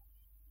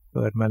เ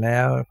กิดมาแล้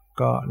ว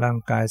ก็ร่าง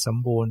กายสม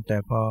บูรณ์แต่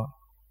พอ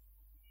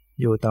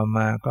อยู่ต่อม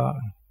าก็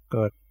เ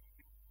กิด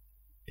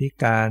พิ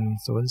การ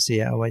สูญเสี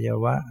ยอวัย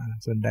วะ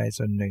ส่วนใด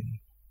ส่วนหนึ่ง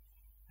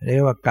เรี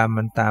ยกว่ากรรม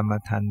มันตามมา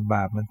ทันบ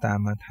าปมันตาม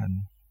มาทัน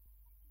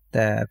แ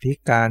ต่พิ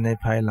การใน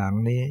ภายหลัง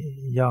นี้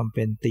ย่อมเ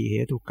ป็นติเห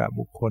ตุกะ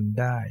บุคคล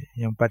ได้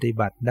ยังปฏิ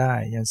บัติได้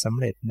ยังสำ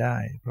เร็จได้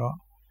เพราะ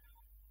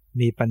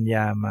มีปัญญ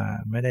ามา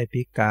ไม่ได้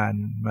พิการ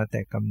มาแ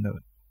ต่กำเนิ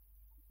ด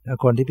ถ้า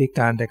คนที่พิก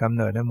ารแต่กำ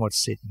เนิดนั้นหมด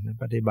สิทธิ์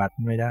ปฏิบัติ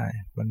ไม่ได้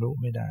บรรลุ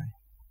ไม่ได้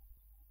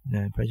น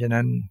ะเพราะฉะ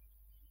นั้น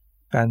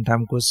การท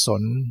ำกุศ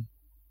ล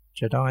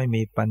จะต้องให้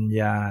มีปัญ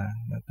ญา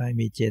และให้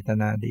มีเจต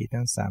นาดี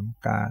ทั้งสาม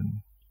การ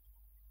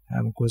ท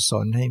ำกุศ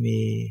ลให้มี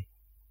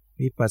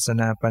วิปัสส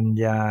นาปัญ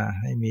ญา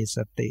ให้มีส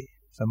ติ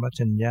สัมป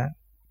ชัญญะ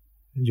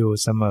อยู่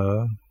เสมอ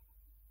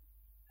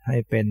ให้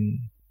เป็น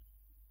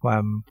ควา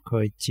มเค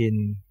ยชิน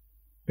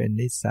เป็น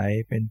นิสัย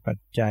เป็นปัจ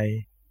จัย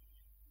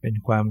เป็น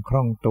ความค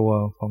ล่องตัว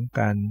ของ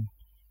การ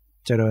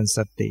เจริญส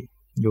ติ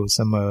อยู่เส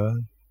มอ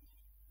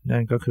นั่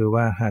นก็คือ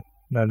ว่าหัด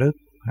ระลึก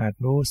หัด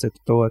รู้สึก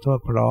ตัวทั่ว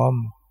พร้อม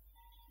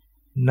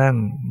นั่ง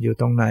อยู่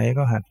ตรงไหน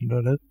ก็หัดร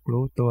ะลึก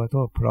รู้ตัว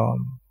ทั่วพร้อม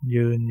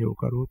ยืนอยู่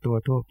ก็รู้ตัว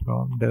ทั่วพร้อ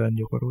มเดินอ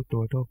ยู่ก็รู้ตั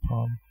วทั่วพร้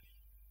อม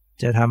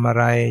จะทำอะ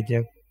ไร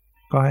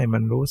ก็ให้มั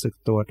นรู้สึก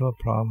ตัวทั่ว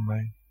พร้อมไ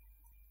ว้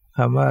ค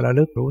ำว่าระ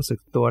ลึกรู้สึก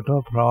ตัวทั่ว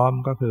พร้อม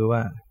ก็คือว่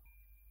า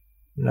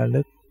ระ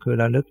ลึกคือ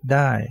ระลึกไ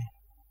ด้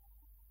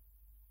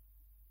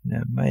น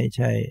ะไม่ใ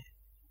ช่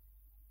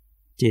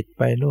จิตไ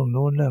ปเรื่องโ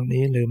น้นเรื่อง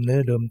นี้ลืมเนื้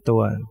อลืมตั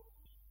ว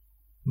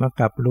มา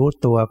กลับรู้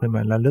ตัวขึ้นม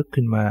าระลึก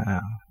ขึ้นมา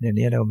อย่าง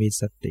นี้เรามี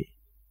สติ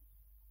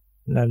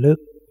ระลึก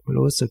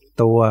รู้สึก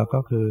ตัวก็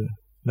คือ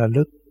ระ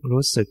ลึก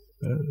รู้สึก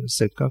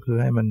ก็คือ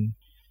ให้มัน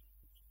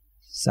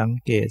สัง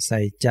เกตใ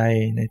ส่ใจ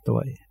ในตัว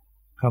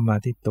เข้ามา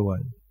ที่ตัว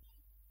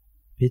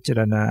พิจาร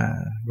ณา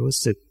รู้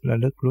สึกระ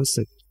ลึกรู้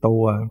สึกตั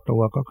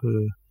วก็คือ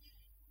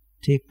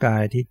ที่กา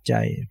ยที่ใจ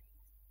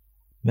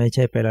ไม่ใ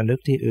ช่ไประลึ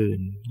กที่อื่น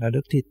ระลึ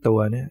กที่ตัว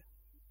เนี่ย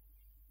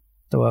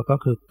ตัวก็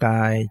คือก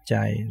ายใจ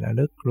ระ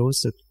ลึกรู้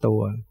สึกตั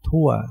ว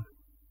ทั่ว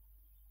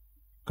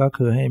ก็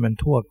คือให้มัน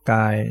ทั่วก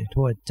าย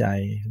ทั่วใจ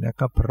แล้ว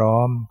ก็พร้อ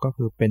มก็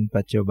คือเป็น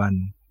ปัจจุบัน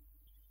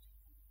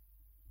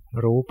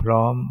รู้พ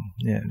ร้อม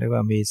เนี่ยเรียกว่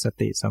ามีส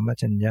ติสัมป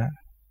ชัญญะ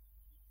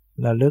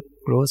ระลึก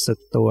รู้สึก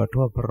ตัว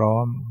ทั่วพร้อ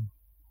ม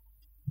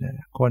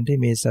คนที่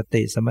มีส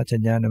ติสัมปชั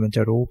ญญะเนี่ยมันจ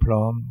ะรู้พ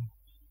ร้อม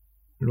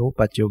รู้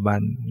ปัจจุบั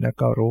นแล้ว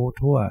ก็รู้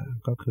ทั่ว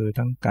ก็คือ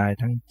ทั้งกาย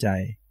ทั้งใจ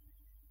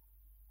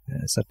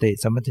สติ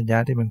สัมปชัญญะ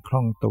ที่มันคล่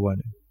องตัว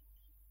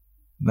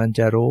มันจ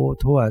ะรู้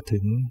ทั่วถึ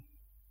ง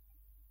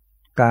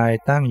กาย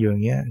ตั้งอยู่อย่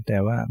างเงี้ยแต่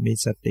ว่ามี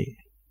สติ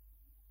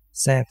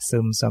แทรกซึ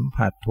มสัม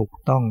ผัสถูก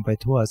ต้องไป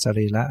ทั่วส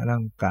รีระร่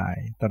างกาย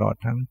ตลอด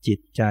ทั้งจิต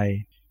ใจ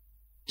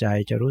ใจ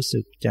จะรู้สึ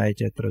กใจ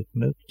จะตรึก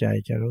นึกใจ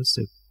จะรู้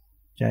สึก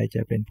ใจจ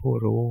ะเป็นผู้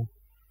รู้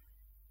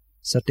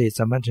สติ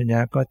สัมปชัญญะ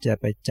ก็จะ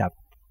ไปจับ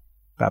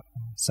กับ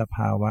สภ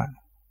าวะ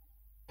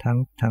ทั้ง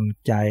ทาง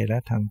ใจและ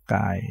ทางก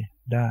าย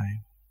ได้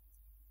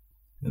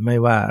ไม่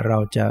ว่าเรา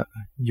จะ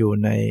อยู่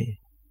ใน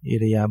อิ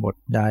ริยาบถ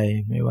ใด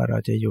ไม่ว่าเรา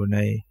จะอยู่ใน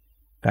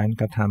การ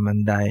กระทำอัน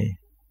ใด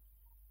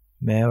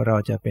แม้เรา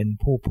จะเป็น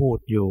ผู้พูด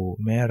อยู่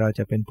แม้เราจ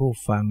ะเป็นผู้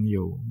ฟังอ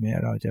ยู่แม้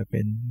เราจะเป็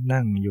น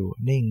นั่งอยู่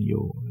นิ่งอ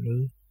ยู่หรื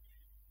อ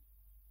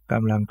ก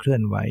ำลังเคลื่อ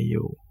นไหวอ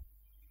ยู่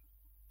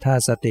ถ้า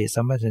สติ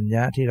สัมปชัญญ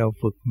ะที่เรา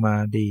ฝึกมา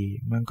ดี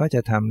มันก็จ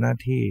ะทำหน้า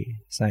ที่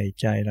ใส่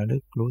ใจระลึ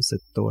กรู้สึ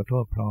กตัวทั่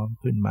วพร้อม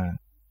ขึ้นมา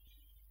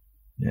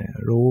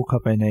รู้เข้า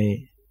ไปใน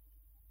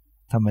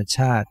ธรรมช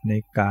าติใน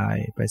กาย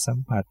ไปสัม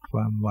ผัสคว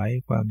ามไหว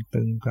ความ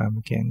ตึงความ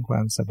แข็งควา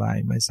มสบาย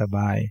ไม่สบ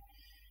าย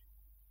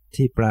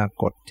ที่ปรา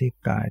กฏที่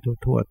กาย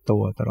ทั่วตั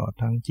วตลอด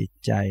ทั้งจิต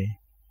ใจ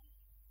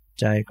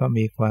ใจก็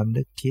มีความ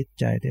นึกคิด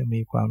ใจที่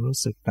มีความรู้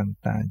สึก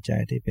ต่างๆใจ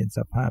ที่เป็นส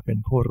ภาพเป็น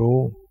ผู้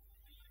รู้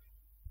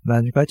มั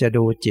นก็จะ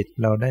ดูจิต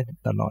เราได้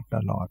ต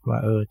ลอดว่า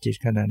จิต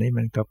ขณะนี้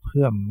มันกระเ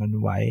พื่อมมัน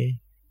ไห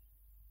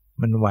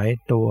ว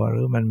ตัวห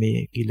รือมันมี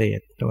กิเล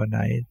สตัวไหน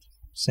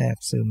แทรก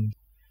ซึม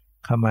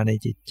เข้ามาใน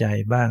จิตใจ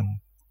บ้าง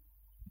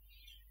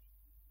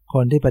ค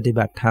นที่ปฏิ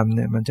บัติธรรมเ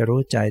นี่ยมันจะ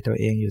รู้ใจตัว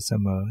เองอยู่เส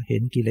มอเห็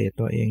นกิเลส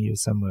ตัวเองอยู่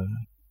เสมอ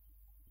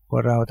พว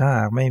กเราถ้าห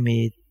ากไม่มี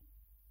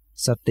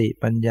สติ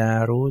ปัญญา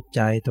รู้ใ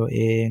จตัวเ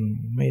อง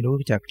ไม่รู้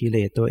จักกิเล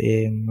สตัวเอ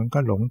งมันก็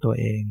หลงตัว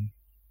เอง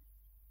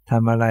ท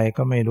ำอะไร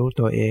ก็ไม่รู้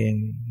ตัวเอง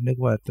นึก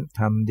ว่า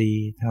ทำดี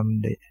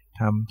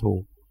ทำถู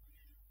ก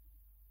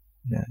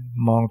นะ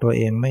มองตัว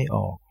เองไม่อ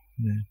อก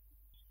นะ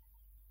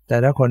แต่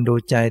ถ้าคนดู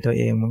ใจตัว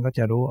เองมันก็จ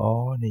ะรู้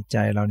ในใจ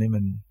เรานี่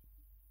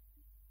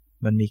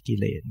มันมีกิ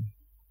เลส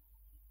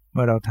เ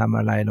มื่อเราทำ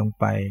อะไรลง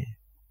ไป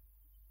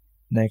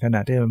ในขณะ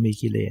ที่มันมี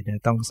กิเลสเนี่ย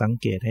ต้องสัง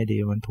เกตให้ดี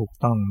มันถูก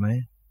ต้องไหม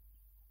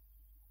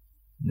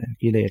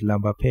กิเลสเรา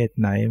ประเภท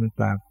ไหนมัน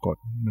ปรากฏ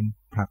มัน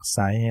ผลักไส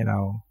ให้เรา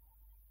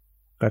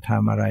กระท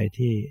ำอะไร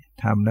ที่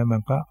ทำแล้วมั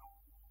นก็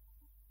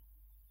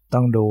ต้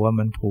องดูว่า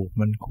มันถูก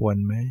มันควร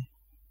ไหม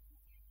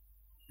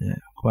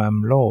ความ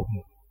โลภ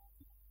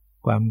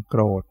ความโก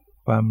รธ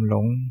ความหล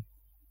ง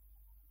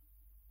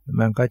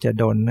มันก็จะ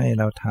ดลให้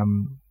เราท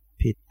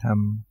ำผิดท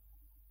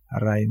ำอะ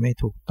ไรไม่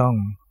ถูกต้อง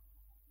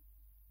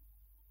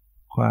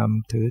ความ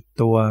ถือ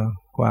ตัว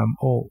ความ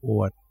โอ้อ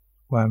วด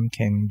ความแ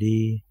ข่งดี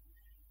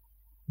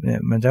เนี่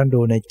ยมันต้อง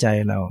ดูในใจ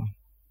เรา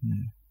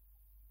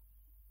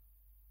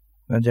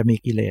มันจะมี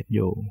กิเลสอ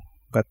ยู่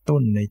กระตุ้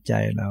นในใจ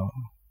เรา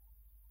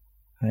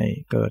ให้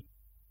เกิด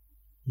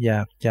อย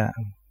ากจะ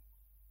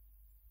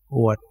อ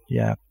วด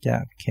อยากจะ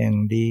แข่ง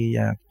ดี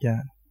อยากจะ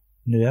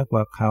เหนือก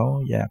ว่าเขา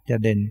อยากจะ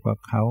เด่นกว่า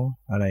เขา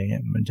อะไรเงี้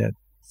ยมันจะ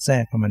แทร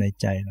กเข้ามาใน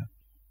ใจเรา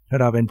ถ้า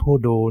เราเป็นผู้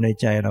ดูใน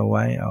ใจเราไ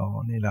ว้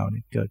ในเราเ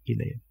นี่ยเกิดกิ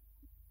เลส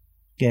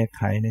แก้ไ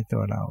ขในตั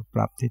วเราป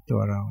รับที่ตั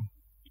วเรา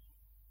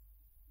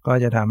ก็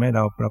จะทำให้เร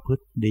าประพฤ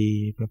ติดี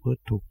ประพฤ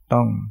ติถูก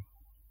ต้อง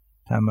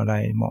ทำอะไร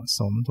เหมาะส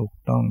มถูก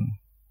ต้อง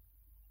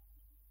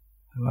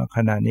ว่าข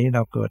ณะนี้เร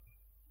าเกิด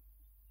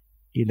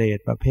กิเลส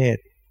ประเภท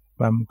ค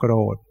วามโกร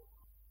ธ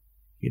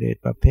กิเลส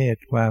ประเภท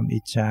ความอิ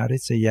จฉาริ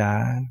ษยา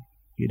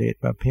กิเลส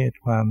ประเภท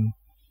ความ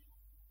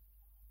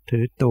ถื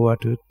อตัว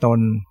ถือต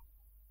น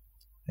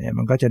เนี่ย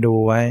มันก็จะดู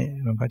ไว้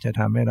มันก็จะ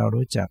ทำให้เรา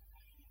รู้จัก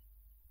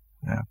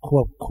ค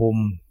วบคุม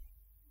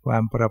ควา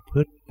มประพ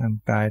ฤติทาง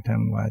กายทา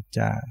งวาจ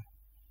า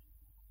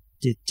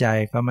จิตใจ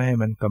ก็ไม่ให้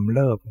มันกำเ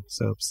ริบเส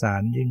บสา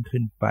รยิ่ง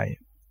ขึ้นไป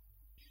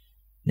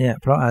เนี่ย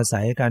เพราะอา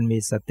ศัยการมี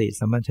สติ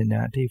สัมปชัญญ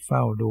ะที่เฝ้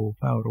าดู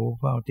เฝ้ารู้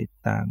เฝ้าติด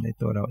ตามใน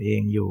ตัวเราเอ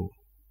งอยู่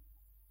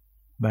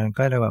มัน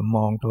ก็เรียกว่าม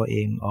องตัวเอ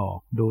งออก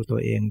ดูตัว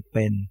เองเ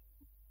ป็น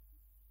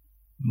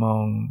มอ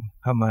ง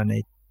เข้ามาใน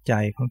ใจ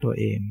ของตัว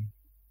เอง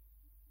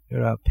เว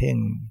ลาเพ่ง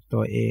ตั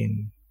วเอง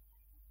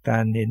กา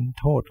รเห็น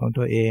โทษของ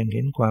ตัวเองเ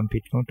ห็นความผิ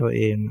ดของตัวเ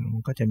องมั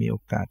นก็จะมีโอ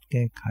กาสแ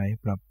ก้ไข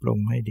ปรับปรุง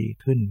ให้ดี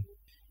ขึ้น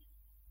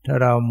ถ้า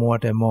เรามัว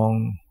แต่มอง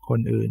คน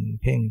อื่น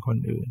เพ่งคน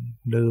อื่น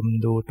ลืม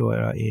ดูตัว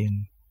เราเอง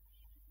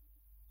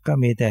ก็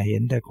มีแต่เห็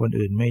นแต่คน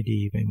อื่นไม่ดี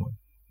ไปหมด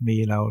มี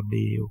เรา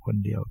ดีอยู่คน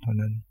เดียวเท่า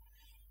นั้น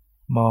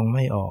มองไ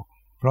ม่ออก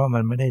เพราะมั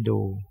นไม่ได้ดู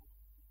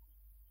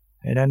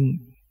ดังนั้น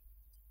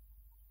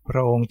พร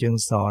ะองค์จึง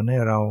สอนให้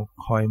เรา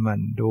คอยหมั่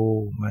นดู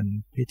หมั่น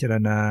พิจาร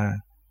ณา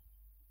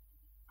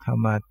เข้า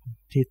มา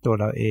ที่ตัว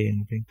เราเอง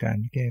เป็นการ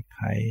แก้ไ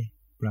ข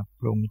ปรับ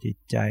ปรุงจิต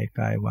ใจ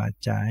กายวา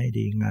จาให้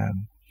ดีงาม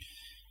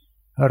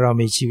ถ้าเรา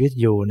มีชีวิต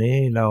อยู่นี้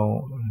เรา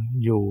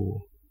อยู่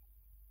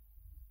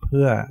เ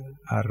พื่อ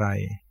อะไร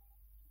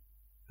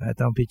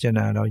ต้องพิจารณ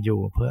าเราอ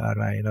ยู่เพื่ออะ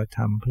ไรเราท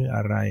ำเพื่ออ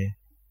ะไร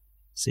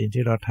สิ่ง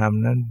ที่เราท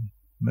ำนั้น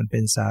มันเป็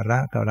นสาระ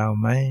กับเรา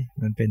ไหม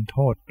มันเป็นโท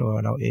ษตัว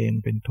เราเอง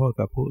เป็นโทษ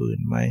กับผู้อื่น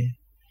ไหม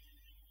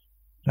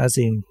ถ้า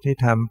สิ่งที่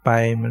ทำไป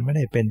มันไม่ไ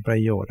ด้เป็นปร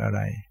ะโยชน์อะไ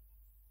ร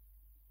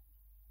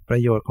ปร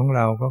ะโยชน์ของเ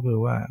ราก็คือ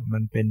ว่ามั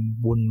นเป็น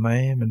บุญไหม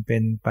มันเป็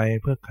นไป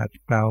เพื่อขัด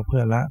เกลาเพื่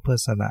อละเพื่อ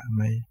สละไ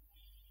หม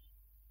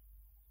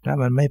ถ้า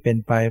มันไม่เป็น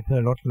ไปเพื่อ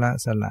ลดละ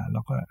สละเรา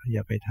ก็อย่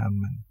าไปท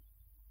ำมัน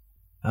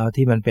เอา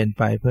ที่มันเป็น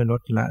ไปเพื่อล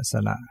ดละส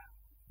ละ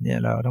เนี่ย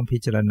เราต้องพิ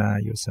จารณา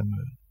อยู่เสม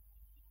อ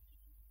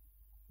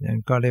นั่น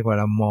ก็เรียกว่า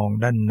เรามอง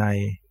ด้านใน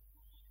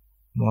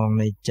มอง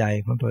ในใจ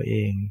ของตัวเอ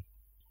ง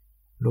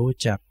รู้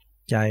จัก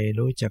ใจ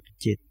รู้จัก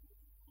จิต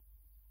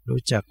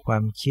รู้จักควา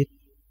มคิด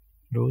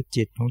รู้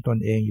จิตของตน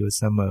เองอยู่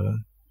เสมอ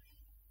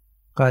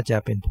ก็จะ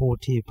เป็นผู้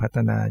ที่พัฒ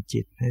นา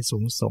จิตให้สู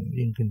งส่ง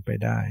ยิ่งขึ้นไป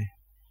ได้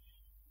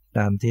ต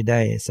ามที่ไ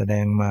ด้แสด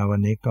งมาวัน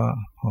นี้ก็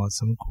พอ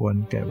สมควร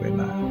แก่เว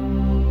ลา